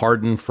 a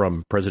pardon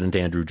from President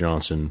Andrew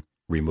Johnson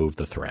removed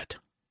the threat.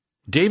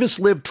 Davis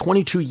lived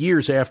 22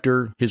 years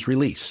after his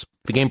release,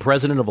 became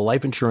president of a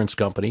life insurance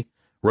company,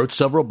 wrote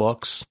several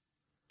books.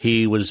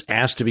 He was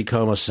asked to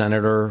become a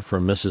senator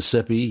from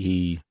Mississippi.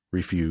 He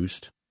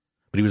refused,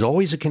 but he was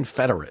always a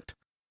Confederate.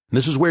 And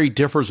this is where he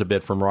differs a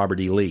bit from Robert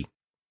E. Lee.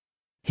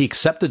 He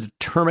accepted the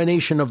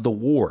termination of the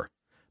war,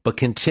 but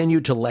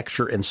continued to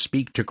lecture and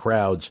speak to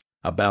crowds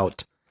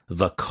about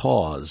the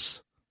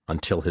cause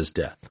until his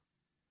death.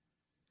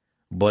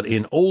 But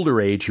in older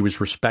age, he was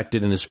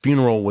respected, and his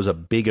funeral was a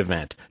big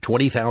event.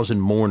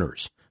 20,000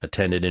 mourners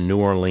attended in New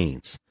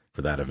Orleans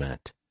for that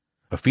event.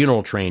 A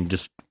funeral train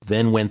just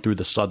then went through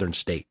the southern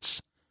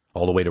states,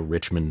 all the way to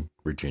Richmond,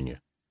 Virginia.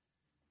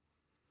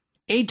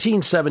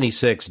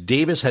 1876,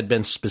 Davis had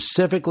been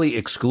specifically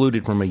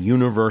excluded from a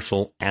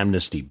universal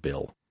amnesty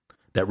bill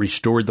that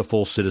restored the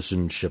full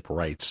citizenship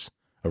rights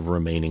of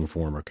remaining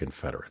former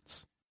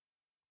Confederates.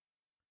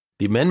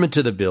 The amendment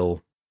to the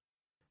bill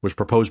was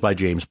proposed by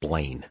James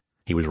Blaine.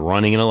 He was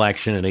running an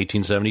election in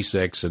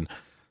 1876, and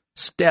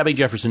stabbing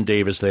Jefferson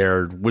Davis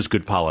there was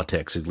good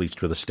politics, at least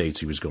for the states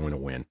he was going to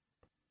win.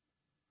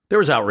 There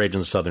was outrage in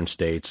the southern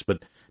states,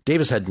 but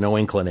Davis had no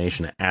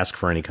inclination to ask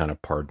for any kind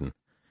of pardon.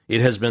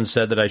 It has been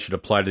said that I should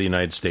apply to the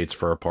United States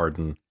for a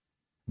pardon,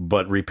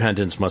 but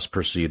repentance must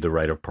precede the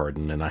right of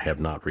pardon, and I have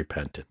not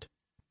repented.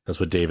 That's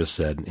what Davis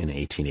said in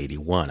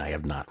 1881. I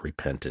have not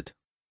repented.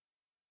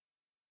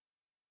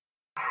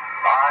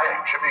 I,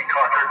 Jimmy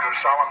Carter, do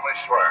solemnly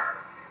swear.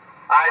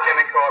 I,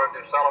 Jimmy Carter,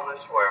 do solemnly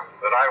swear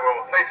that I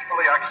will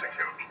faithfully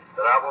execute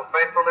the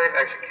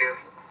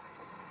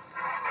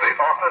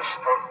office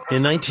of...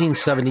 In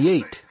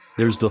 1978,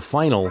 there's the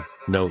final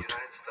note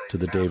to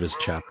the Davis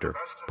chapter.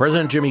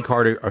 President Jimmy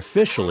Carter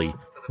officially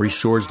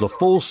restores the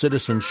full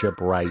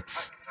citizenship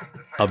rights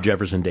of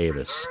Jefferson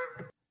Davis,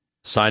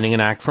 signing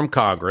an act from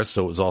Congress,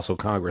 so it was also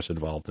Congress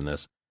involved in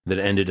this, that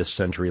ended a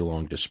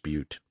century-long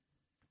dispute.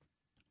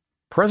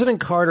 President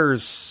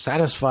Carter's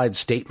satisfied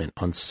statement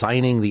on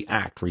signing the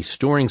act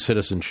restoring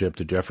citizenship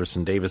to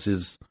Jefferson Davis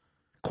is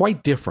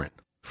quite different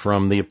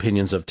from the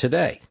opinions of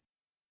today,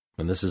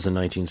 and this is in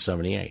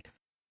 1978.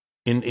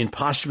 In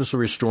posthumously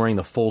restoring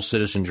the full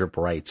citizenship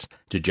rights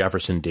to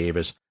Jefferson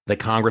Davis, the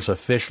Congress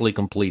officially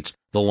completes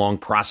the long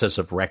process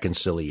of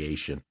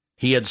reconciliation.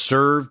 He had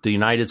served the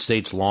United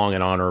States long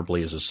and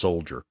honorably as a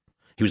soldier.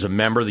 He was a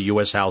member of the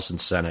U.S. House and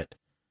Senate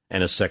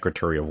and a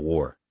Secretary of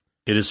War.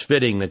 It is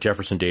fitting that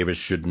Jefferson Davis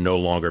should no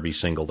longer be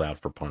singled out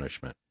for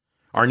punishment.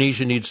 Our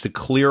nation needs to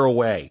clear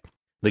away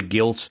the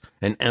guilt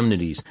and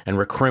enmities and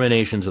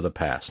recriminations of the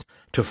past,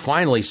 to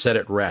finally set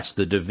at rest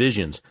the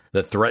divisions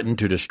that threaten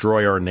to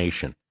destroy our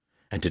nation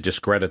and to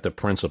discredit the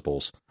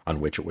principles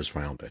on which it was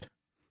founded.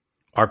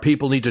 Our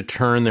people need to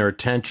turn their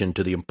attention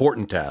to the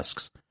important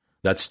tasks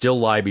that still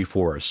lie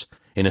before us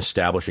in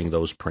establishing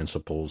those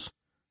principles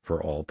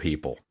for all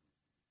people.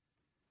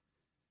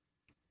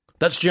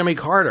 That's Jimmy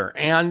Carter.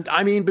 And,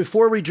 I mean,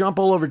 before we jump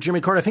all over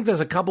Jimmy Carter, I think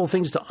there's a couple of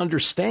things to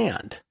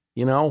understand.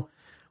 You know,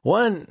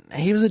 one,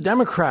 he was a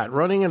Democrat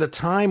running at a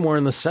time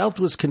when the South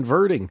was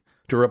converting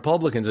to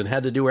Republicans and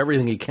had to do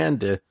everything he can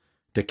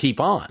to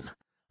keep on.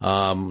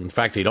 In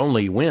fact, he'd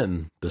only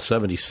win the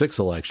 76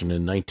 election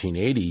in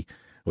 1980.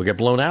 Would get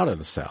blown out in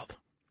the South.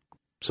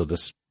 So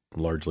this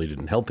largely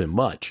didn't help him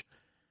much.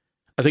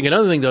 I think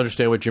another thing to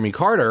understand with Jimmy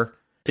Carter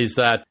is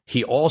that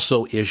he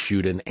also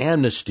issued an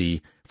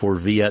amnesty for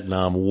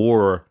Vietnam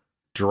War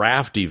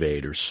draft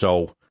evaders.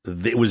 So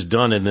it was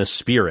done in this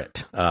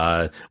spirit.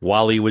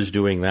 While he was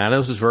doing that,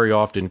 this was very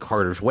often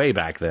Carter's way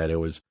back then. It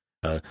was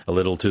a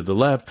little to the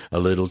left, a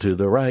little to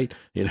the right.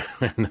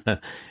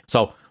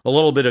 So a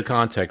little bit of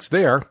context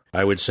there.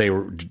 I would say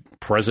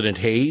President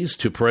Hayes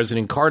to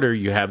President Carter,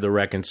 you have the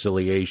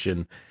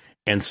reconciliation.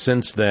 And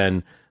since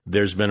then,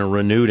 there's been a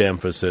renewed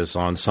emphasis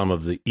on some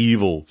of the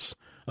evils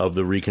of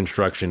the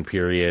Reconstruction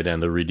period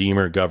and the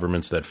Redeemer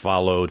governments that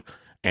followed.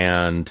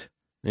 And,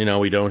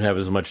 we don't have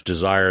as much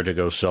desire to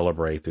go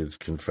celebrate these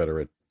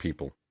Confederate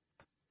people.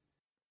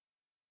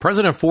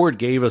 President Ford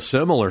gave a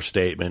similar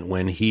statement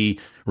when he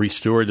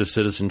restored the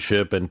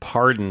citizenship and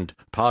pardoned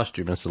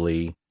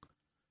posthumously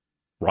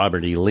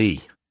Robert E.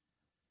 Lee.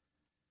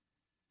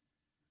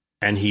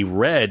 And he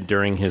read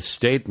during his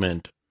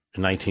statement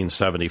in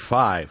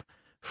 1975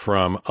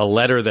 from a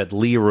letter that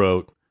Lee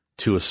wrote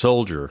to a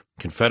soldier,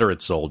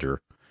 Confederate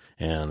soldier.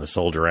 And the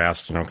soldier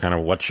asked, kind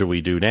of, what should we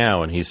do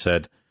now? And he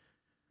said,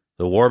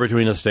 the war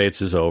between the states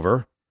is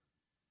over,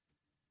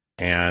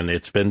 and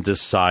it's been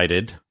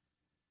decided,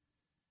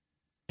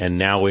 and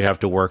now we have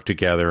to work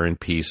together in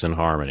peace and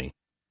harmony.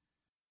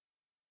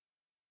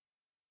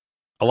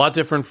 A lot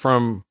different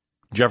from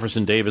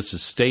Jefferson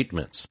Davis's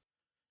statements.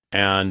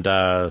 And,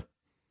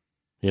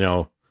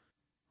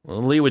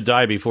 Lee would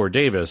die before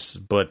Davis,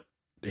 but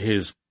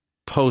his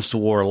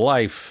post-war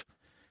life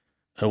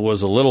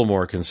was a little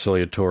more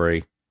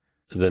conciliatory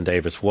than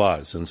Davis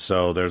was. And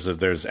so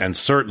and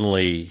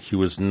certainly he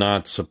was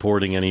not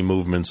supporting any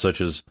movements such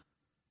as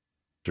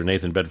Sir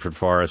Nathan Bedford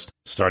Forrest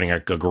starting a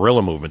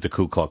guerrilla movement, the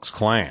Ku Klux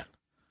Klan.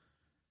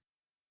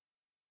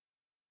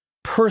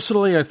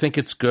 Personally, I think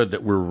it's good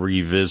that we're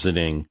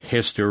revisiting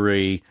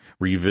history,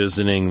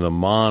 revisiting the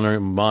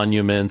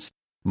monuments.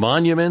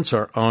 Monuments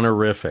are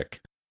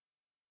honorific,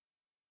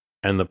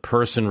 and the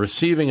person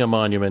receiving a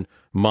monument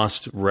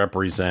must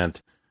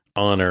represent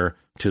honor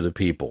to the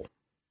people.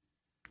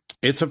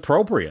 It's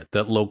appropriate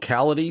that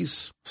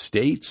localities,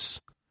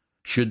 states,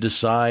 should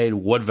decide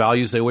what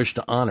values they wish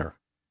to honor.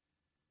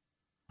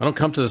 I don't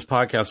come to this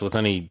podcast with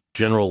any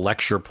general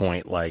lecture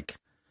point like,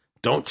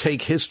 don't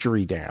take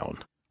history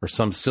down, or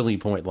some silly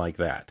point like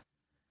that.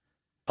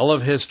 I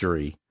love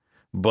history,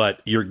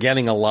 but you're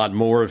getting a lot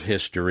more of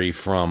history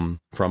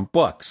from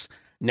books.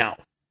 Now,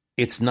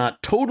 it's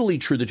not totally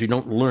true that you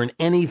don't learn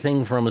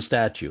anything from a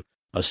statue.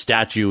 A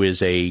statue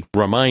is a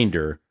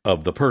reminder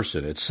of the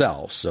person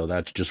itself, so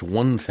that's just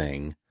one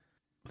thing.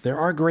 There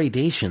are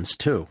gradations,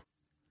 too.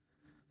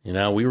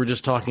 We were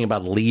just talking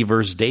about Lee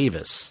versus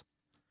Davis.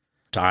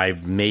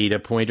 I've made a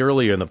point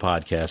earlier in the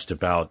podcast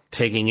about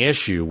taking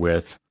issue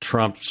with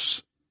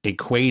Trump's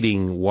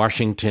equating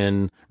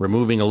Washington,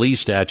 removing a Lee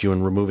statue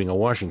and removing a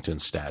Washington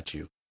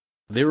statue.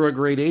 There are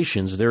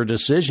gradations, there are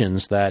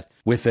decisions that,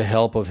 with the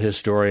help of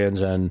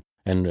historians and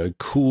a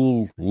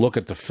cool look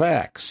at the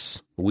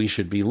facts, we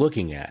should be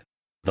looking at.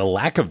 The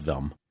lack of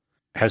them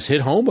has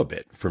hit home a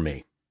bit for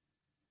me.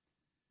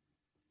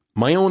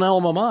 My own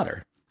alma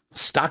mater,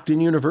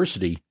 Stockton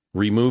University,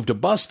 removed a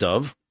bust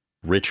of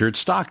Richard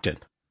Stockton,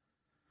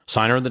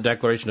 signer of the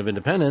Declaration of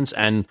Independence,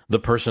 and the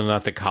person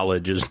that the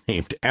college is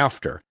named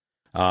after.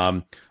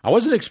 I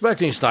wasn't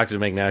expecting Stockton to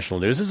make national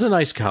news. It's a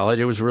nice college.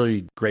 It was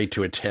really great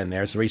to attend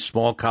there. It's a very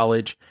small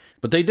college,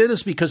 but they did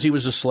this because he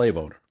was a slave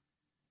owner.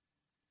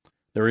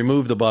 They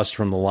removed the bust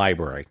from the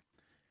library.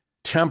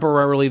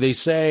 Temporarily, they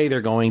say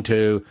they're going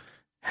to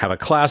have a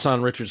class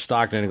on Richard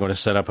Stockton and going to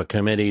set up a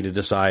committee to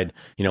decide,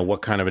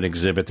 what kind of an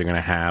exhibit they're going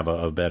to have,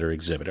 a better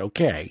exhibit.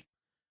 Okay.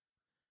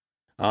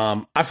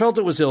 I felt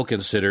it was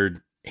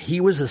ill-considered. He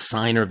was a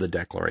signer of the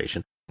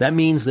Declaration. That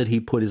means that he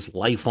put his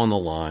life on the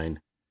line.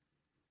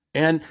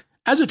 And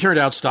as it turned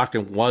out,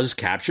 Stockton was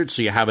captured,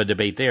 so you have a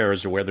debate there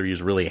as to whether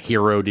he's really a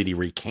hero. Did he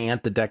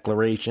recant the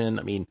Declaration?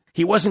 I mean,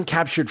 he wasn't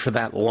captured for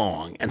that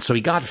long, and so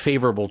he got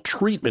favorable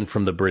treatment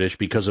from the British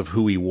because of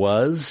who he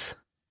was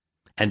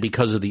and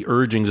because of the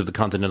urgings of the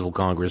Continental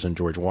Congress and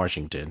George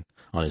Washington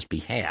on his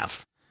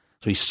behalf.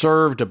 So he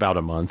served about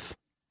a month.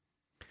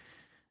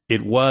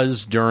 It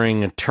was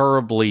during a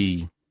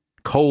terribly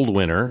cold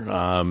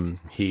winter.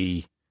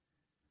 He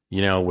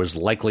was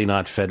likely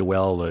not fed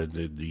well.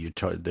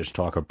 There's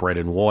talk of bread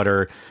and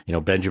water.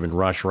 Benjamin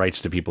Rush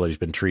writes to people that he's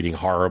been treating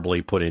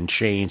horribly, put in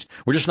chains.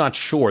 We're just not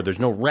sure. There's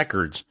no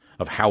records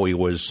of how he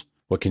was,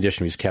 what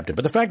condition he was kept in.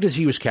 But the fact is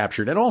he was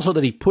captured, and also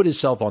that he put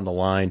himself on the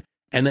line,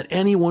 and that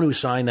anyone who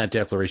signed that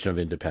Declaration of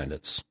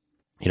Independence,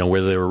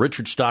 whether they were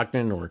Richard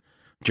Stockton or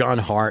John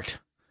Hart,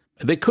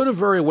 they could have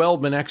very well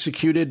been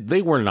executed.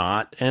 They were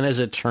not. And as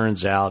it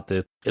turns out,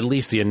 at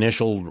least the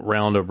initial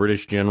round of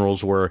British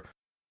generals were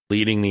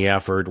leading the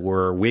effort,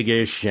 were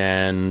Whiggish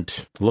and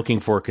looking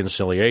for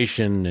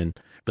conciliation,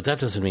 but that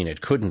doesn't mean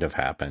it couldn't have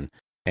happened.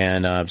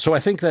 And so I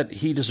think that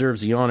he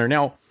deserves the honor.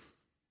 Now,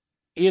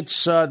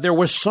 there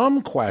was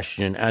some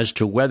question as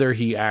to whether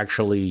he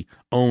actually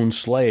owned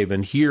slaves,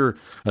 and here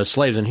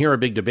a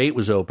big debate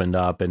was opened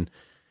up, and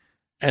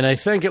I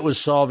think it was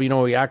solved.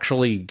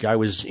 I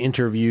was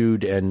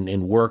interviewed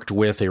and worked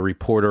with a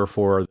reporter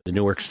for the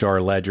Newark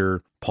Star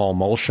Ledger, Paul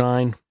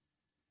Mulshine.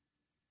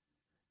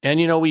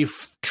 And,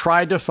 we've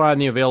tried to find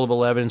the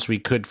available evidence we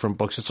could from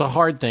books. It's a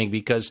hard thing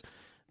because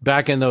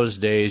back in those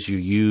days, you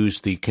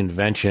used the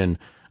convention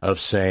of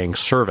saying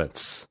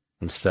servants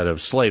instead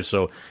of slaves.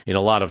 So in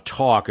a lot of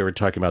talk, we were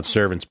talking about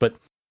servants. But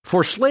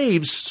for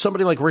slaves,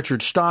 somebody like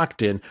Richard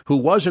Stockton, who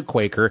was a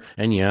Quaker,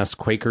 and yes,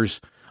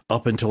 Quakers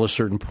up until a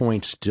certain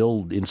point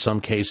still in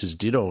some cases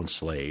did own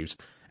slaves.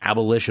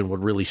 Abolition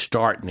would really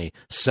start in the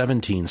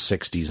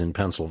 1760s in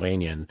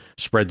Pennsylvania and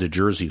spread to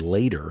Jersey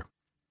later.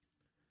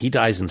 He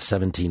dies in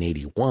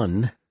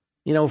 1781.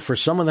 For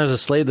someone that's a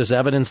slave, there's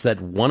evidence that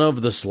one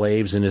of the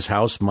slaves in his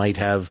house might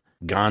have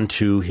gone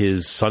to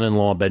his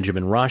son-in-law,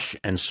 Benjamin Rush,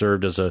 and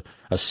served as an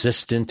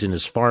assistant in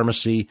his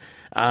pharmacy.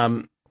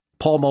 Paul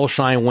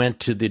Mulshine went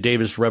to the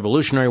Davis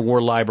Revolutionary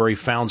War Library,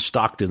 found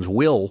Stockton's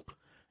will,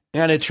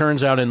 and it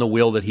turns out in the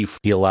will that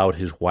he allowed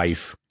his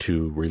wife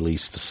to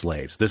release the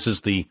slaves. This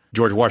is the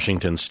George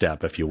Washington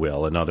step, if you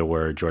will. In other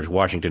words, George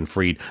Washington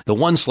freed the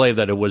one slave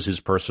that it was his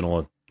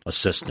personal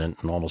assistant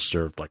and almost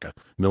served like a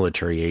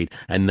military aide,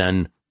 and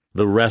then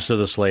the rest of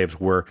the slaves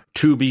were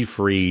to be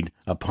freed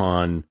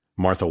upon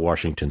Martha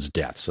Washington's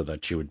death so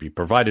that she would be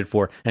provided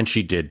for, and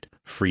she did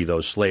free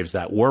those slaves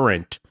that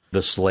weren't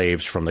the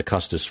slaves from the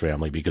Custis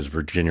family because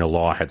Virginia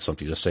law had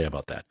something to say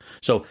about that.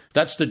 So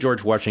that's the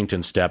George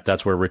Washington step.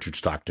 That's where Richard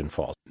Stockton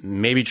falls.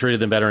 Maybe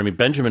treated them better. I mean,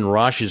 Benjamin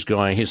Rush is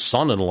going, his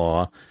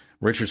son-in-law,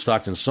 Richard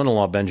Stockton's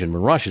son-in-law,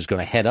 Benjamin Rush, is going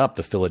to head up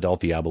the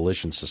Philadelphia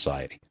Abolition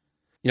Society.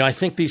 I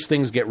think these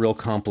things get real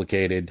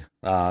complicated.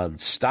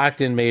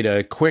 Stockton made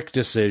a quick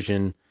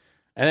decision,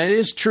 and it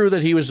is true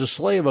that he was a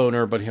slave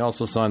owner, but he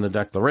also signed the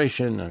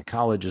Declaration. A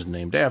college is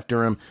named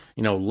after him.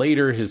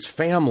 Later his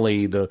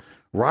family, the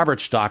Robert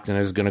Stockton,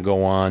 is going to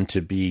go on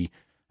to be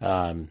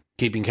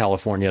keeping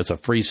California as a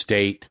free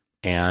state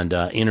and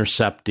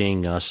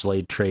intercepting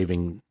slave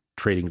trading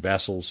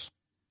vessels.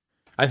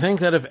 I think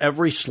that if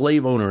every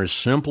slave owner is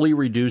simply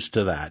reduced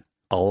to that,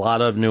 a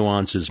lot of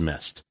nuance is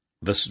missed.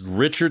 This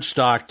Richard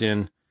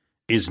Stockton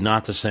is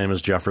not the same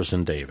as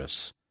Jefferson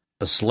Davis.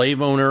 A slave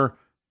owner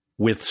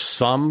with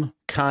some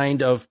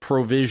kind of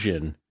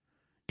provision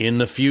in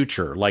the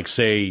future, like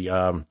say,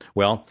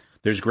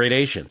 there's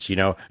gradations.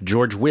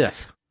 George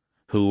Wythe,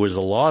 who was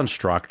a law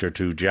instructor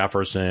to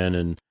Jefferson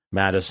and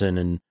Madison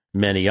and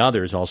many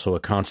others, also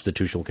a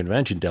Constitutional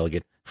Convention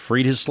delegate,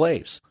 freed his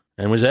slaves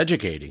and was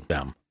educating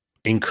them.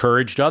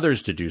 Encouraged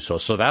others to do so.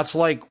 So that's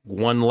like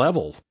one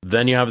level.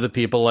 Then you have the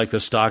people like the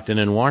Stockton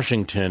in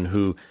Washington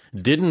who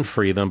didn't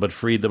free them, but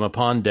freed them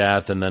upon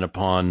death and then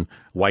upon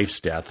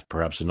wife's death,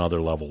 perhaps another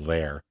level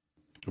there.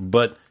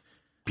 But,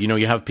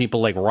 you have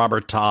people like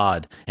Robert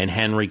Todd and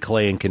Henry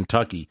Clay in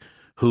Kentucky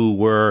who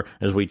were,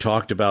 as we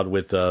talked about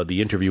with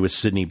the interview with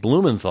Sidney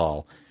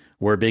Blumenthal,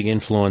 were a big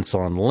influence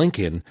on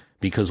Lincoln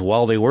because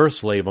while they were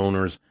slave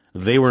owners,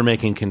 they were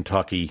making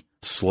Kentucky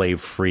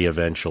slave-free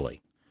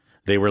eventually.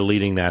 They were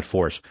leading that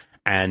force.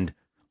 And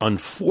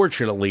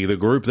unfortunately, the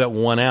group that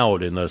won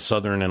out in the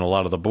southern and a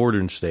lot of the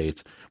bordering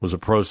states was a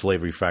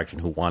pro-slavery faction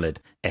who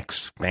wanted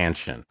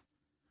expansion.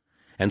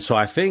 And so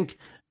I think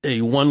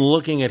one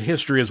looking at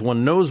history as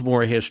one knows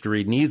more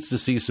history needs to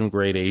see some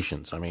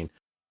gradations. I mean,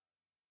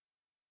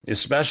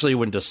 especially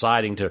when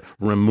deciding to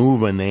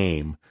remove a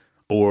name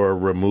or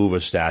remove a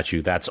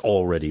statue that's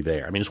already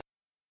there. I mean,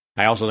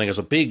 I also think there's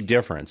a big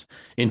difference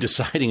in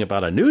deciding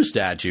about a new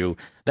statue.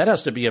 That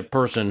has to be a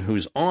person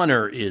whose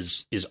honor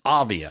is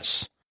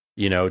obvious,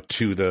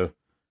 to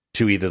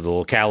either the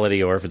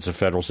locality or if it's a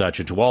federal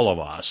statue to all of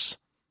us.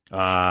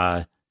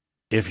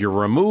 If you're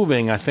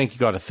removing, I think you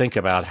got to think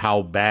about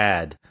how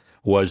bad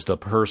was the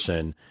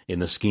person in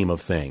the scheme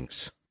of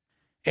things.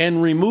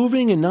 And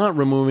removing and not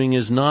removing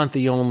is not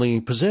the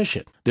only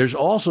position. There's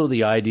also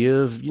the idea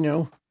of,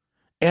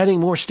 adding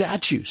more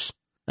statues.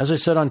 As I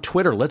said on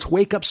Twitter, let's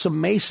wake up some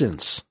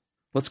Masons.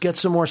 Let's get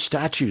some more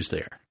statues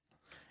there.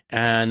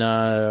 And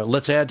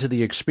let's add to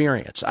the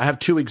experience. I have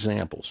two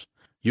examples.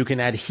 You can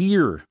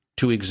adhere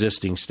to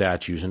existing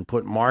statues and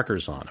put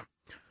markers on them.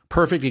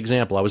 Perfect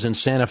example, I was in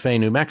Santa Fe,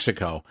 New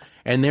Mexico,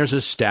 and there's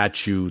a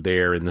statue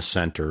there in the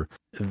center.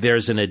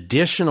 There's an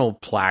additional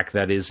plaque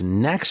that is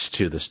next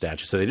to the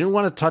statue. So they didn't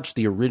want to touch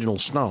the original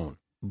stone.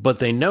 But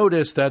they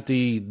noticed that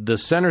the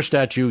center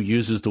statue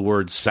uses the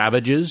word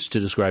savages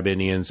to describe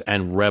Indians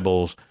and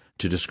rebels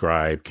to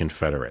describe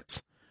Confederates.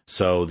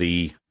 So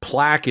the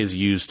plaque is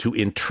used to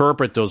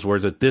interpret those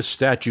words, that this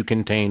statue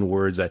contained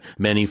words that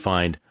many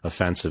find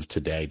offensive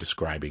today,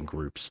 describing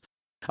groups.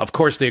 Of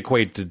course, they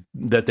equate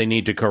that they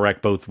need to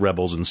correct both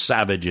rebels and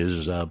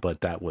savages,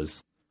 but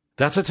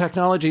that's a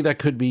technology that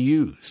could be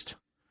used.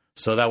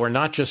 So that we're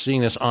not just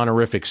seeing this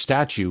honorific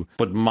statue,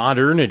 but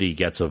modernity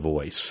gets a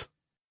voice.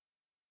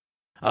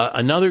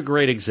 Another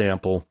great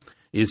example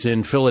is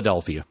in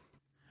Philadelphia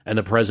and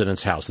the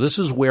president's house. This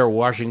is where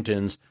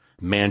Washington's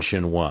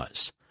mansion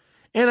was.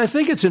 And I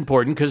think it's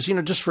important because,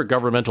 just for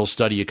governmental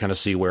study, you kind of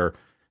see where,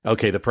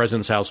 okay, the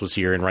president's house was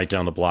here and right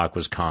down the block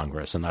was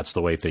Congress. And that's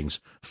the way things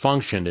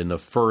functioned in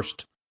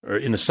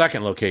the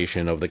second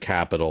location of the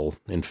Capitol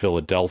in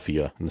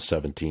Philadelphia in the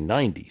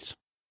 1790s.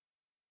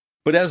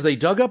 But as they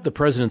dug up the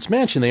president's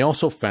mansion, they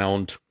also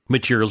found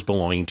materials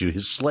belonging to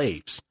his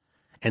slaves.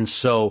 And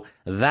so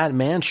that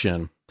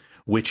mansion,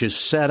 which is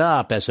set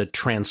up as a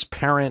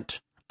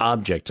transparent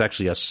object, it's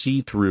actually a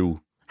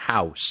see-through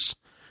house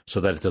so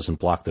that it doesn't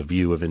block the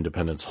view of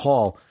Independence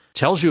Hall,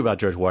 tells you about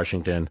George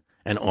Washington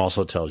and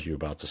also tells you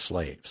about the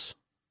slaves.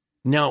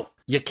 Now,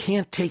 you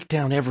can't take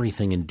down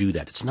everything and do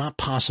that. It's not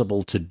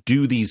possible to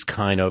do these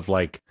kind of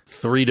like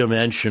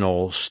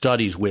three-dimensional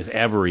studies with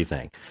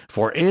everything.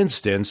 For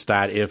instance,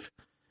 that if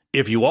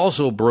you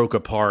also broke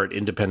apart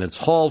Independence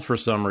Hall for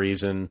some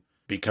reason,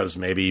 because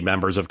maybe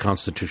members of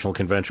Constitutional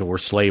Convention were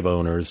slave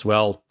owners,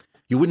 well,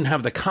 you wouldn't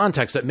have the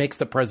context that makes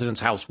the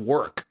president's house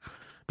work,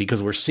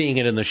 because we're seeing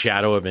it in the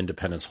shadow of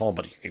Independence Hall,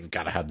 but you've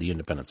got to have the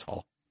Independence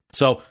Hall.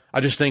 So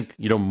I just think,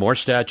 more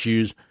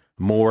statues,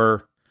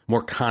 more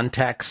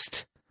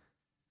context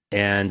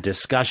and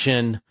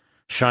discussion,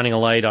 shining a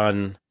light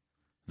on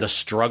the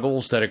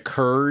struggles that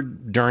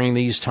occurred during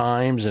these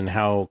times and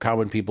how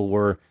common people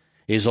were,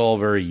 is all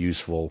very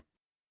useful.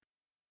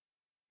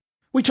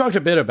 We talked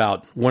a bit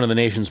about one of the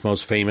nation's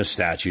most famous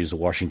statues, the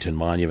Washington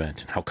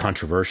Monument, and how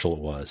controversial it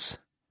was.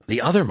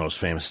 The other most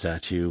famous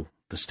statue,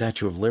 the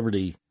Statue of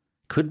Liberty,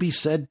 could be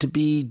said to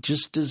be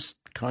just as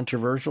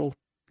controversial.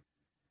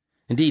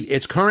 Indeed,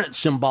 its current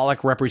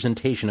symbolic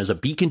representation as a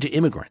beacon to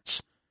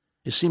immigrants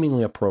is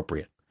seemingly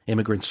appropriate.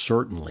 Immigrants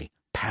certainly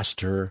passed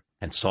her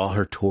and saw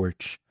her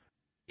torch.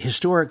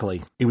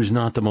 Historically, it was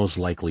not the most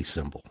likely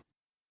symbol.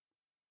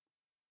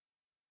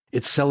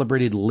 It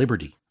celebrated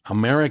liberty,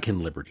 American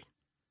liberty,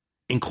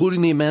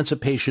 including the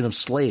emancipation of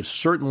slaves.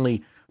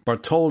 Certainly,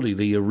 Bartholdi,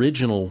 the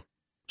original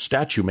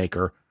statue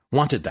maker,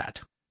 wanted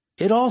that.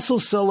 It also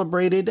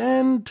celebrated,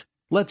 and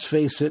let's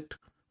face it,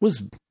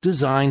 was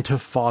designed to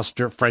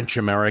foster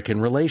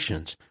French-American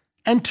relations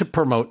and to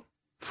promote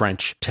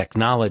French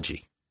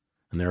technology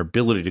and their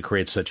ability to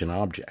create such an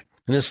object.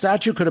 And the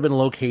statue could have been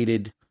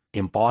located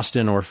in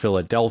Boston or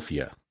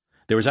Philadelphia.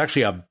 There was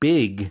actually a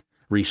big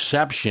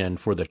reception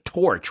for the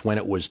torch when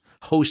it was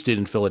hosted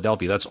in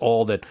Philadelphia. That's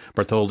all that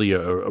Bartholdi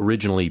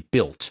originally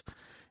built.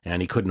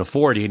 And he couldn't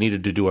afford it. He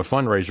needed to do a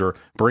fundraiser,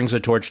 brings a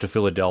torch to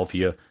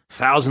Philadelphia.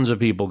 Thousands of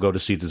people go to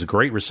see it. There's a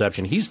great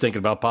reception. He's thinking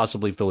about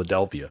possibly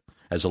Philadelphia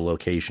as a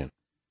location.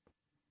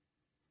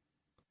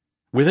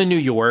 Within New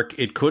York,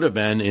 it could have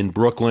been in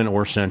Brooklyn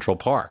or Central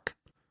Park.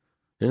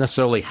 It didn't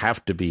necessarily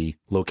have to be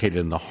located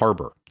in the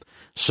harbor.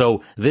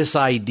 So this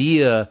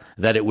idea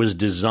that it was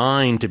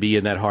designed to be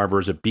in that harbor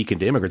as a beacon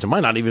to immigrants, it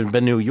might not even have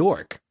been New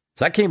York.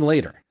 So that came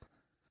later.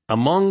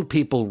 Among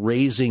people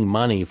raising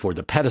money for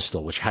the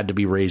pedestal, which had to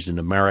be raised in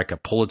America,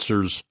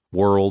 Pulitzer's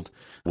World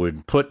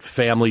would put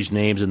families'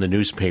 names in the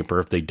newspaper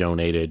if they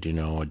donated,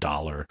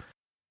 $1.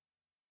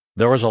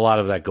 There was a lot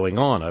of that going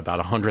on.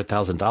 About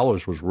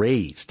 $100,000 was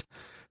raised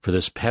for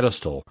this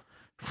pedestal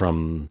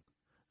from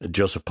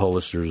Joseph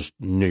Pulitzer's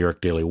New York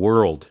Daily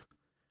World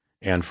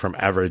and from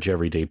average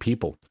everyday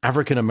people.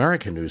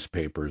 African-American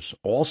newspapers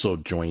also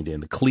joined in.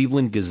 The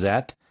Cleveland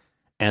Gazette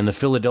and the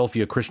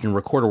Philadelphia Christian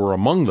Recorder were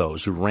among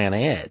those who ran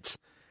ads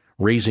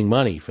raising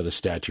money for the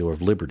Statue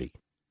of Liberty.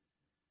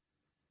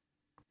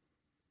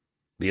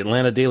 The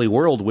Atlanta Daily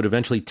World would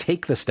eventually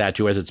take the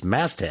statue as its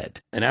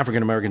masthead, and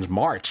African-Americans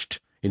marched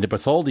into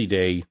Bartholdi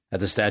Day at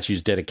the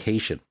statue's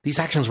dedication. These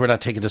actions were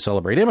not taken to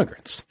celebrate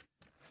immigrants.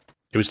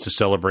 It was to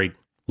celebrate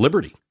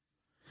liberty.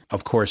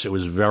 Of course, it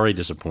was very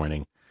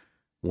disappointing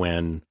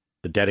when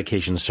the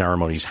dedication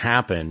ceremonies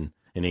happened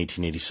in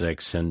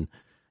 1886, and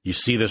you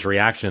see this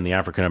reaction in the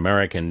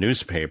African-American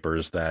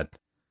newspapers that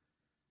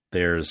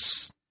they're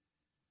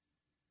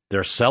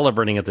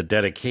celebrating at the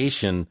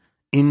dedication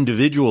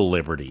individual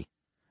liberty,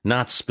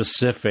 not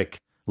specific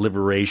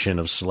liberation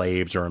of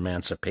slaves or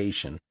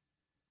emancipation.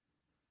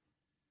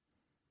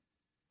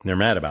 They're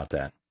mad about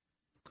that.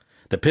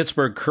 The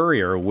Pittsburgh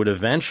Courier would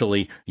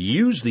eventually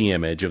use the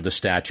image of the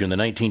statue in the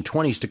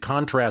 1920s to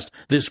contrast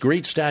this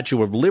great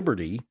Statue of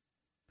Liberty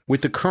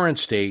with the current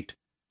state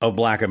of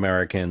Black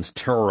Americans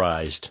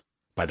terrorized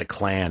by the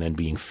Klan and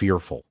being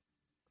fearful.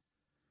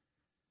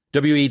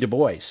 W.E. Du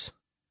Bois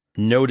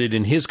noted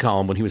in his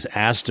column when he was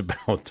asked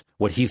about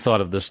what he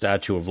thought of the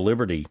Statue of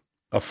Liberty,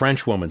 a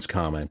Frenchwoman's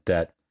comment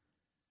that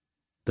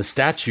the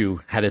statue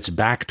had its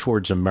back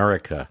towards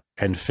America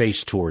and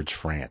face towards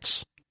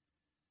France.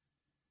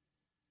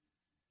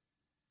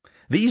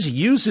 These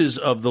uses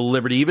of the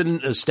liberty,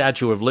 even a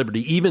Statue of Liberty,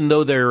 even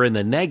though they're in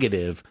the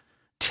negative,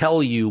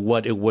 tell you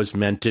what it was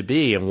meant to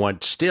be and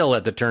what still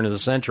at the turn of the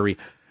century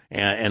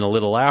and a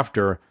little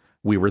after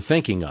we were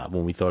thinking of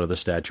when we thought of the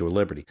Statue of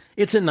Liberty.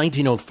 It's in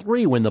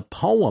 1903 when the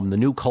poem, The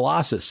New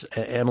Colossus,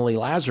 Emily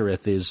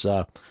Lazarus, is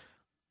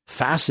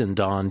fastened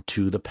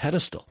onto the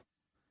pedestal.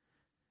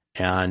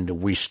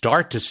 And we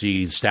start to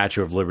see the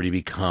Statue of Liberty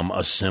become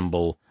a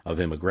symbol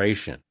of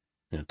immigration,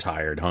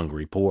 tired,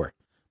 hungry, poor.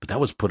 But that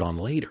was put on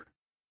later.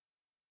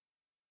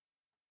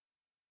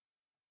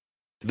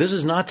 This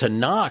is not to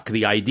knock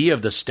the idea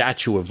of the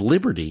Statue of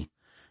Liberty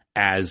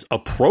as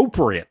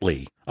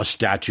appropriately a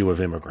statue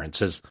of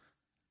immigrants, as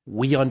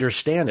we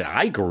understand it.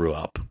 I grew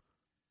up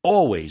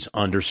always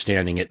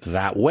understanding it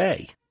that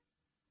way.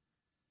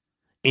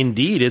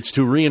 Indeed, it's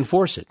to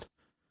reinforce it.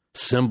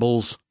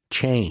 Symbols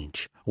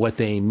change. What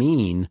they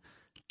mean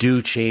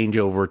do change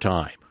over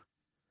time.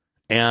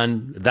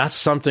 And that's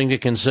something to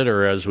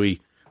consider as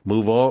we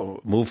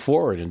move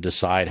forward and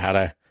decide how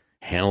to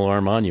handle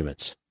our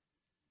monuments.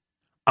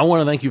 I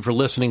want to thank you for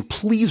listening.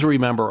 Please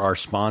remember our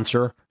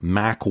sponsor,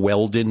 Mack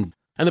Weldon.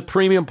 And the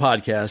premium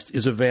podcast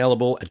is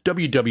available at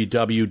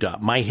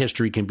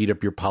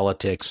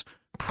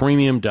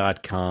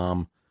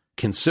www.myhistorycanbeatupyourpolitics.premium.com.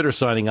 Consider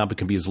signing up. It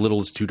can be as little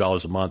as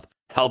 $2 a month.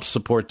 Help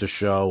support the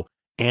show.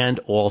 And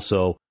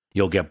also,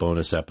 you'll get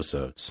bonus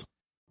episodes.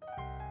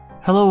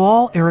 Hello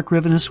all, Eric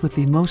Rivenes with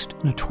the Most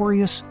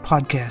Notorious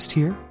podcast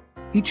here.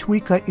 Each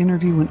week I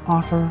interview an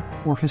author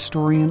or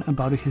historian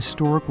about a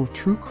historical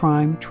true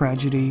crime,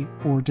 tragedy,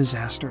 or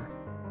disaster.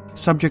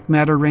 Subject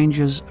matter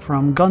ranges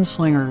from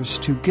gunslingers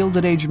to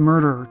Gilded Age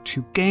murder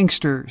to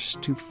gangsters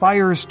to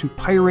fires to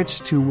pirates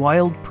to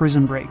wild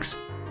prison breaks.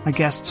 My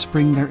guests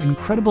bring their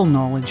incredible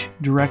knowledge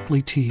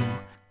directly to you.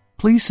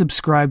 Please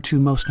subscribe to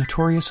Most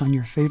Notorious on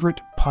your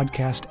favorite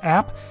podcast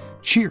app.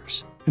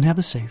 Cheers, and have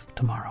a safe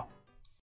tomorrow.